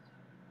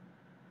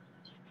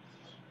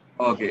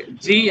 ஓகே,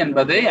 g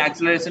என்பது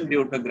acceleration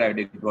due to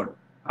gravity. Good.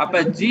 அப்ப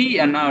g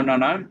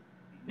என்னன்னா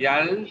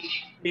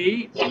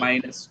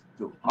lt-2.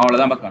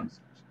 அவ்வளவுதான்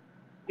கான்ஸ்டன்ட்.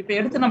 இப்ப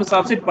எடுத்து நம்ம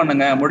சப்ஸ்டிட்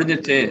பண்ணுங்க,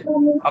 முடிஞ்சிச்சு.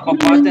 அப்ப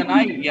பார்த்தேன்னா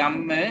m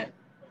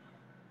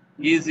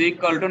is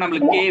equal to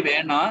நம்மளுக்கு k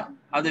வேணாம்,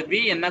 அது v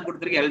என்ன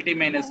கொடுத்திருக்கு?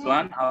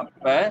 lt-1.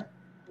 அப்ப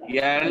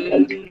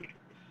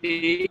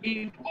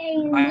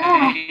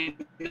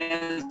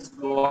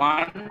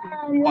lt-1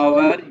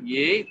 பவர்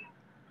a.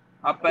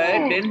 அப்ப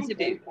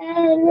டென்சிட்டி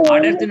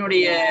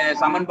அடர்த்தியினுடைய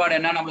சமன்பாடு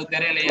என்ன நம்மளுக்கு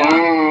தெரியலையா?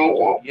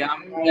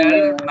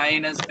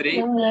 ml-3.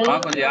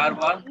 கொஞ்சம்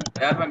யாருப்பா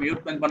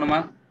மியூட் பண்ணுமா?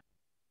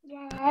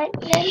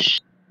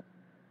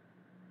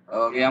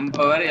 m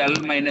power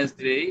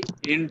l-3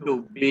 into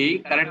b.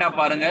 கரெக்டா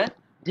பாருங்க.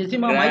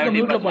 ஜெசிமா மைக்க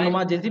மியூட்ல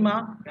பண்ணுமா? ஜெசிமா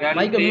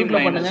மைக்க மியூட்ல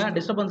பண்ணுங்க.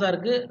 டிஸ்டர்பன்ஸா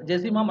இருக்கு.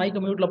 ஜெசிமா மைக்க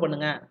மியூட்ல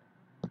பண்ணுங்க.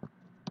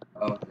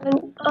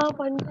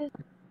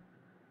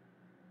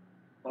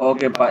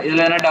 ஓகேப்பா.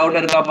 இதுல என்ன டவுட்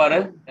இருக்கா பாரு.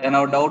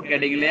 என்ன டவுட்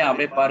கேட்டீங்களே,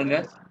 அப்படியே பாருங்க.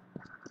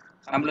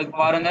 நம்மளுக்கு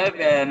பாருங்க,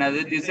 என்னது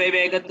திசை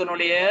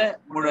வேகத்தினுடைய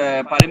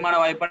பரிமாண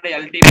வாய்ப்பாடு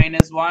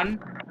lt-1.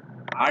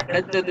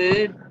 அடுத்தது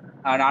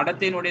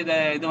அடர்த்தியினுடைய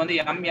இது வந்து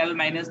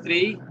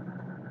ml-3.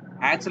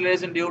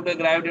 ஆக்சலரேஷன் டியூ டு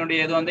கிராவிட்டியுடைய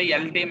இது வந்து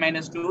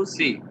lt-2c.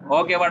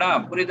 ஓகேவாடா?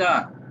 புரியுதா?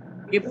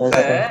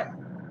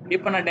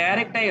 இப்ப நான்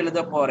டைரக்டா எழுத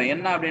போறேன்.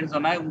 என்ன அப்படின்னு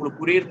சொன்னா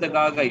உங்களுக்கு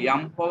புரியறதுக்காக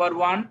m⁴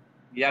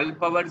 l⁴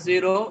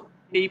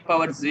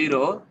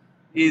 t⁴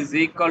 is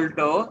equal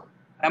to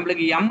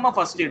நம்மளுக்கு m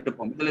ஃபர்ஸ்ட்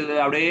எடுப்போம். இதுல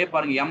அப்படியே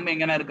பாருங்க, m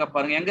எங்கன இருக்கா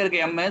பாருங்க. எங்க இருக்கு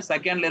m?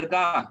 செகண்ட்ல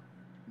இருக்கா?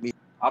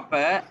 அப்ப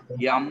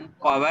m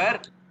பவர்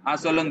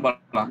சொல்லுங்க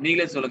பார்க்கலாம்.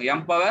 நீங்களே சொல்லுங்க.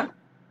 m power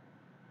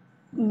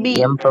b.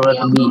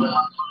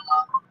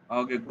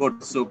 Okay,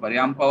 good, super.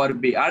 m power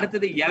b.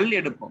 அடுத்தது l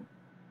எடுப்போம்.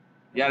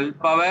 l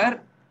பவர்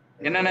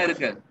என்னென்ன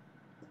இருக்கு?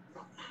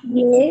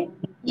 a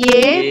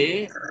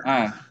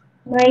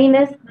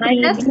minus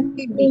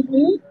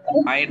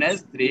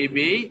 3b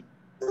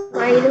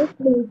minus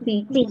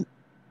 3c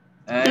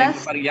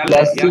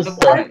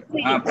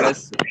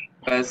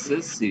plus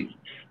c.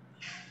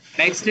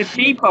 Next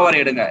D power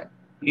எடுங்க.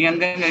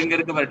 இங்க எங்க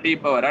இருக்கு பாரு டி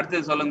பவர்.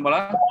 அடுத்து சொல்லுங்க போல.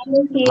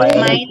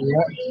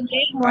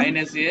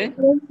 மைனஸ் ஏ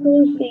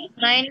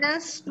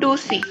மைனஸ்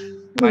 2c.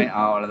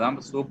 அவ்வளவுதான்,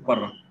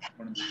 சூப்பர்.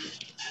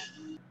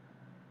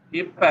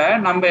 இப்ப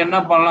நம்ம என்ன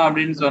பண்ணலாம்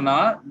அப்படின்னு சொன்னா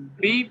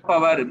b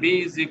power b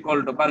is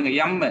equal to பாருங்க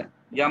m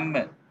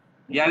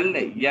l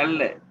l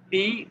t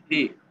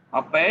t.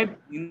 அப்ப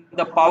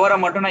இந்த பவரை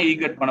மட்டும் நான்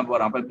ஈக்குவேட் பண்ண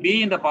போறேன். அப்ப b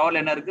இந்த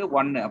பவர்ல என்ன இருக்கு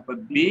 1. அப்ப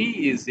b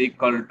இஸ்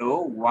ஈக்குவல் டு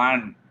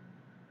 1.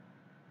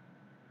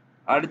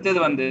 அடுத்தது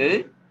வந்து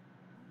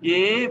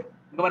a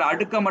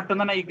அடுக்க மட்டும்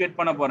தான் நான் ஈக்குவேட்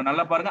பண்ண போறேன்.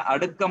 நல்லா பாருங்க,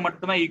 அடுக்க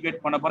மட்டும் தான்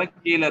ஈக்குவேட் பண்ண போறேன்.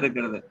 கீழே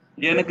இருக்கிறது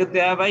எனக்கு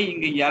தேவை.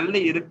 இங்க l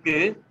இருக்கு,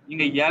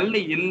 இங்க l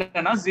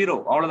இல்லைன்னா 0,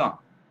 அவ்வளவுதான்.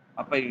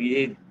 அப்ப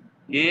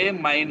a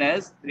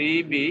minus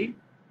 3b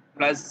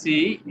plus c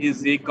is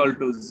equal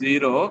to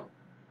 0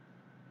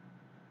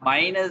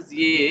 minus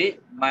a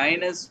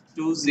minus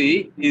 2c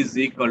is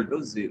equal to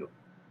 0.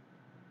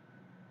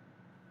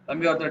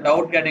 தம்பி ஒருத்தர்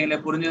டவுட் கேட்டீங்களே,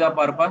 புரிஞ்சுதா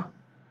பாருப்பா?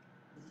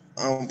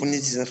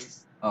 புரிஞ்சுச்சு sir.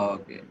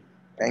 Okay,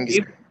 thank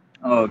you.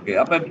 Okay,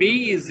 அப்ப b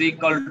is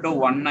equal to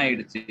 1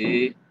 ஆயிடுச்சு.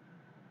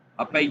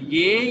 அப்ப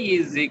a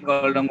is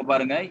equal to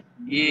பாருங்க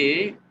a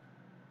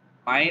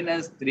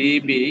minus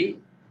 3b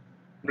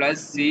plus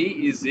c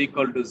is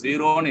equal to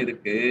 0 ன்னு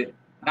இருக்கு.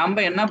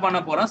 நம்ம என்ன பண்ண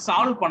போறோம்,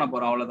 சால்வ் பண்ண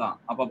போறோம், அவ்வளவுதான்.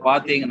 அப்ப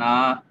பாத்தீங்கன்னா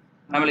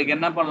நம்மளுக்கு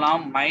என்ன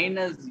பண்ணலாம்,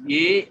 minus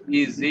a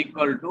is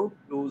equal to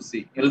 2c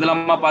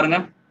எழுதலாமா பாருங்க.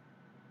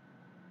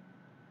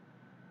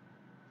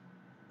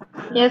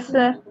 Yes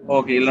sir.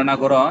 ஓகே, இல்லைன்னா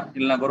கூட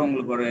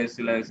உங்களுக்கு ஒரு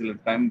சில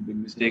டைம்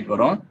மிஸ்டேக்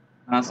வரும்.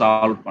 நான்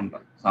சால்வ்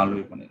பண்ணிடுறேன்.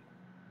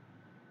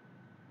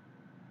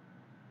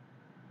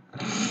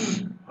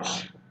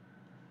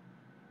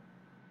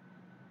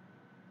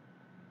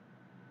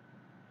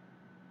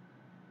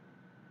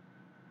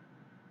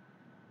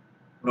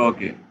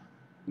 ஓகே,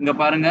 இங்க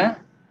பாருங்க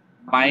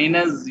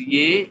minus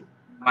a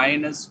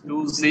minus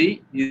 2c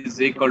is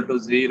equal to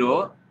 0.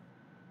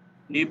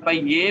 இப்ப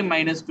a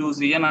minus 2c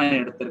நான்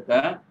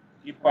எடுத்திருக்கேன்.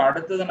 இப்ப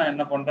அடுத்தது நான்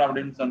என்ன பண்றேன்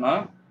அப்படின்னு சொன்னா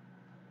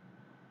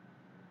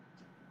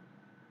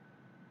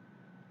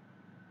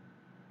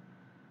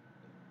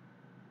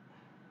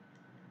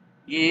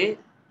a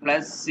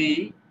plus c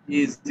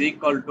is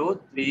equal to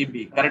 3b.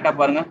 கரெக்டா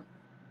பாருங்க,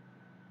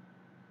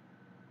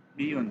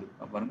 b வந்து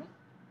பாருங்க.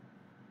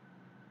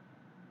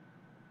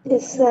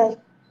 Yes, sir.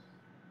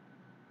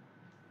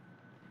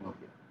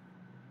 Okay.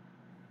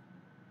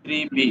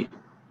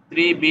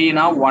 3b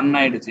னா 1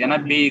 ஆயிடுச்சு. ஏன்னா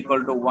b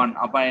equal to 1.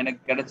 அப்ப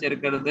எனக்கு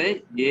கிடைச்சிருக்கிறது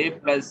a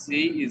plus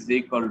c is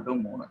equal to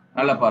 3.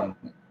 நல்லா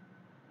பாருங்க,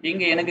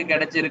 இங்க எனக்கு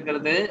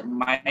கிடைச்சிருக்கிறது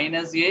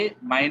minus a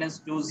minus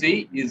 2c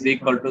is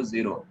equal to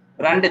 0.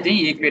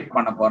 ரெண்டுத்தையும் ஈக்குவேட்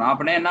பண்ண போறோம்.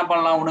 அப்படின்னா என்ன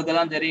பண்ணலாம், உனக்கு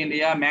தான் தெரியும்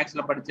இல்லையா,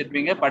 மேக்ஸ்ல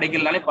படிச்சிருப்பீங்க.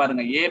 படிக்கலாலே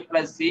பாருங்க, a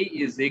plus c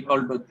is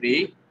equal to 3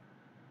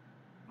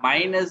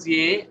 minus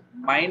a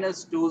minus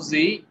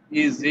 2c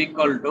is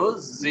equal to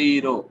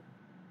 0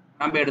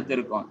 நம்ம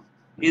எடுத்திருக்கோம்.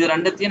 இது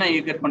ரெண்டுத்தையும் நான்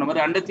ஈக்குவேட் பண்ண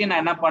போறேன். ரெண்டுத்தையும்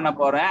நான் என்ன பண்ண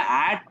போறேன்,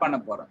 ஆட் பண்ண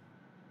போறேன்.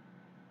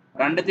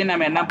 ரெண்டுத்தையும்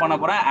நம்ம என்ன பண்ண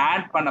போறோம்,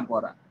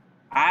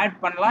 ஆட்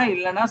பண்ணலாம்,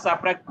 இல்லைன்னா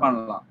சப்ட்ராக்ட்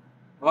பண்ணலாம்.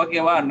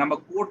 ஓகேவா, நம்ம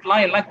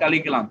கூட்டலாம் எல்லாம்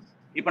கழிக்கலாம்.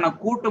 இப்ப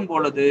நான் கூட்டும்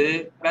பொழுது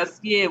பிளஸ்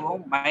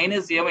ஏவும்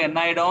மைனஸ் ஏவும் என்ன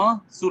ஆயிடும்,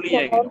 சுழி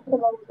ஆயிடும்.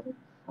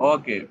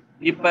 ஓகே,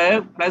 இப்ப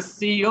பிளஸ்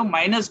சியும்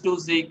மைனஸ்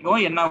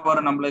 2c என்ன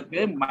வரும்,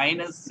 நம்மளுக்கு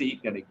மைனஸ் சி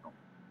கிடைக்கும்.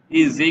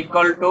 Is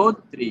equal to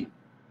 3.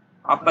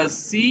 அப்ப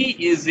c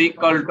is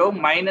equal to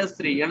minus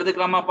 3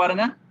 எழுதுக்கலாமா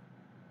பாருங்க.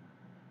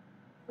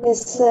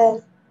 Yes, sir.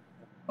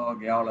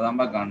 ஓகே,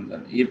 அவ்வளவுதான்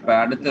கான்செப்ட். இப்ப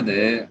அடுத்தது,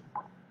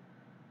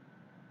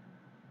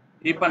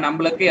 இப்ப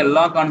நம்மளுக்கு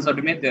எல்லா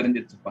கான்செப்டுமே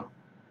தெரிஞ்சிருச்சுப்பா.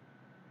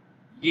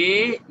 a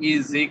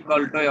இஸ்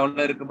ஈக்குவல் டு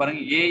எவ்வளவு இருக்கு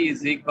பாருங்க. a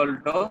இஸ் ஈக்குவல்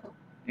டு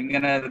எங்க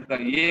இருக்கு,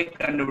 a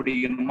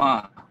கண்டுபிடிக்கணுமா,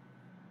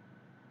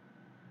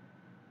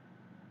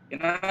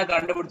 என்ன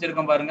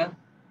கண்டுபிடிச்சிருக்கோம் பாருங்க,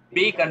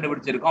 b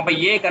கண்டுபிடிச்சிருக்கோம். அப்ப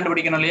a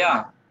கண்டுபிடிக்கணும் இல்லையா,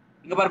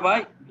 இங்க பாருப்பா,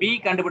 b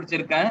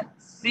கண்டுபிடிச்சிருக்கேன்,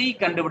 c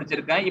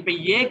கண்டுபிடிச்சிருக்கேன், இப்ப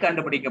a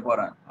கண்டுபிடிக்க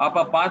போறேன்.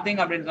 அப்ப பாத்தீங்க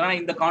அப்படின்னு சொன்னா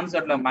இந்த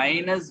கான்செப்ட்ல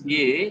minus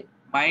a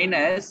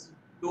minus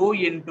 2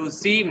 into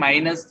c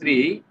minus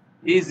 3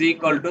 is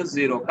equal to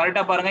 0.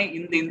 கரெக்டா பாருங்க,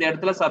 இந்த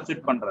இடத்துல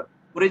சப்ஸ்டிட் பண்றேன்.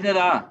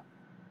 புரிஞ்சதா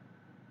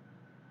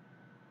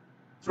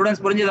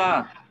ஸ்டூடெண்ட்ஸ், புரிஞ்சதா?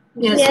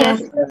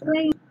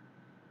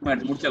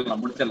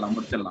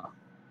 முடிச்சிடலாம்.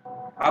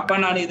 அப்ப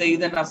நான்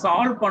இதை நான்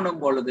சால்வ்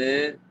பண்ணும் பொழுது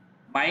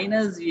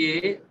minus a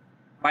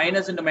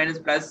minus into minus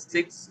plus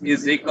 6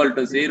 is equal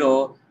to 0.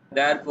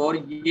 Therefore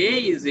a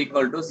is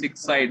equal to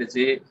 6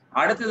 ஆயிடுச்சு.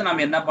 அடுத்தது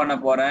நம்ம என்ன பண்ண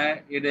போறேன்,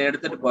 இதை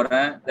எடுத்துட்டு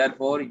போறேன்.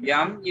 Therefore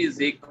m is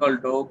equal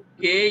to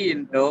k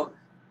into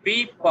p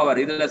power,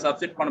 இதுல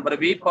சப்ஸ்டிட் பண்ண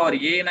போறேன். b power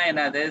a னா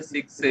என்னது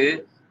 6.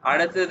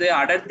 அடுத்தது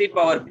அடர்த்தி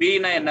பவர் b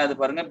னா என்னது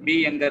பாருங்க, b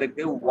எங்க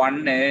இருக்கு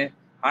 1.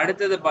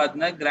 அடுத்தது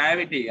பாத்தீங்கன்னா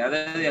கிராவிட்டி,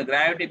 அதாவது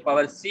கிராவிட்டி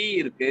பவர் c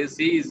இருக்கு, c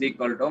is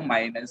equal to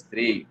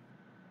 -3.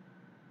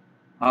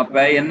 அப்ப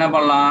என்ன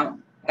பண்ணலாம்,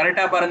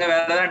 கரெக்டா பாருங்க,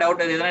 வேற ஏதாவது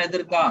டவுட் எதுனா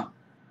இருக்கா?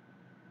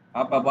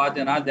 அப்ப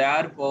பாத்தீங்கன்னா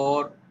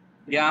therefore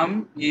m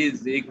is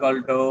equal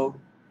to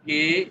k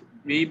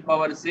b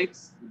power 6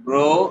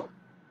 rho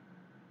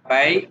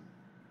by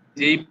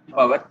G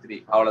power 3.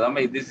 அவ்வளவுதான்.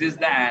 This is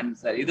the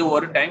answer. இது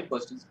ஒரு டைம்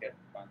क्वेश्चंस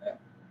கேட்பாங்க.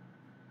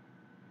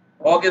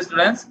 ஓகே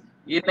ஸ்டூடண்ட்ஸ்,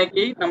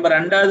 இன்னைக்கு நம்ம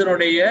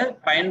ரெண்டாவதுனுடைய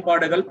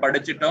பயன்பாடுகள்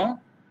படிச்சிட்டோம்.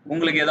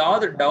 உங்களுக்கு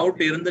ஏதாவது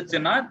டவுட்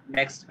இருந்துச்சுன்னா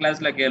நெக்ஸ்ட்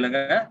கிளாஸ்ல கேளுங்க.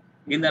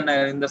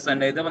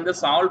 இதை வந்து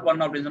சால்வ்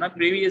பண்ணோம் அப்படின்னு சொன்னா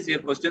ப்ரீவியஸ்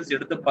இயர் क्वेश्चंस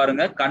எடுத்து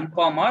பாருங்க.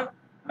 கன்ஃபார்மா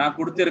நான்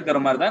கொடுத்திருக்கிற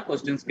மாதிரி தான்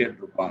क्वेश्चंस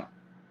கேட்டிருப்பாங்க.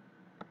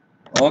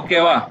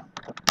 ஓகேவா?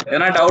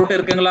 எதனா டவுட்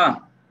இருக்குங்களா?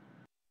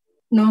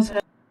 No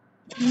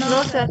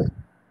sir.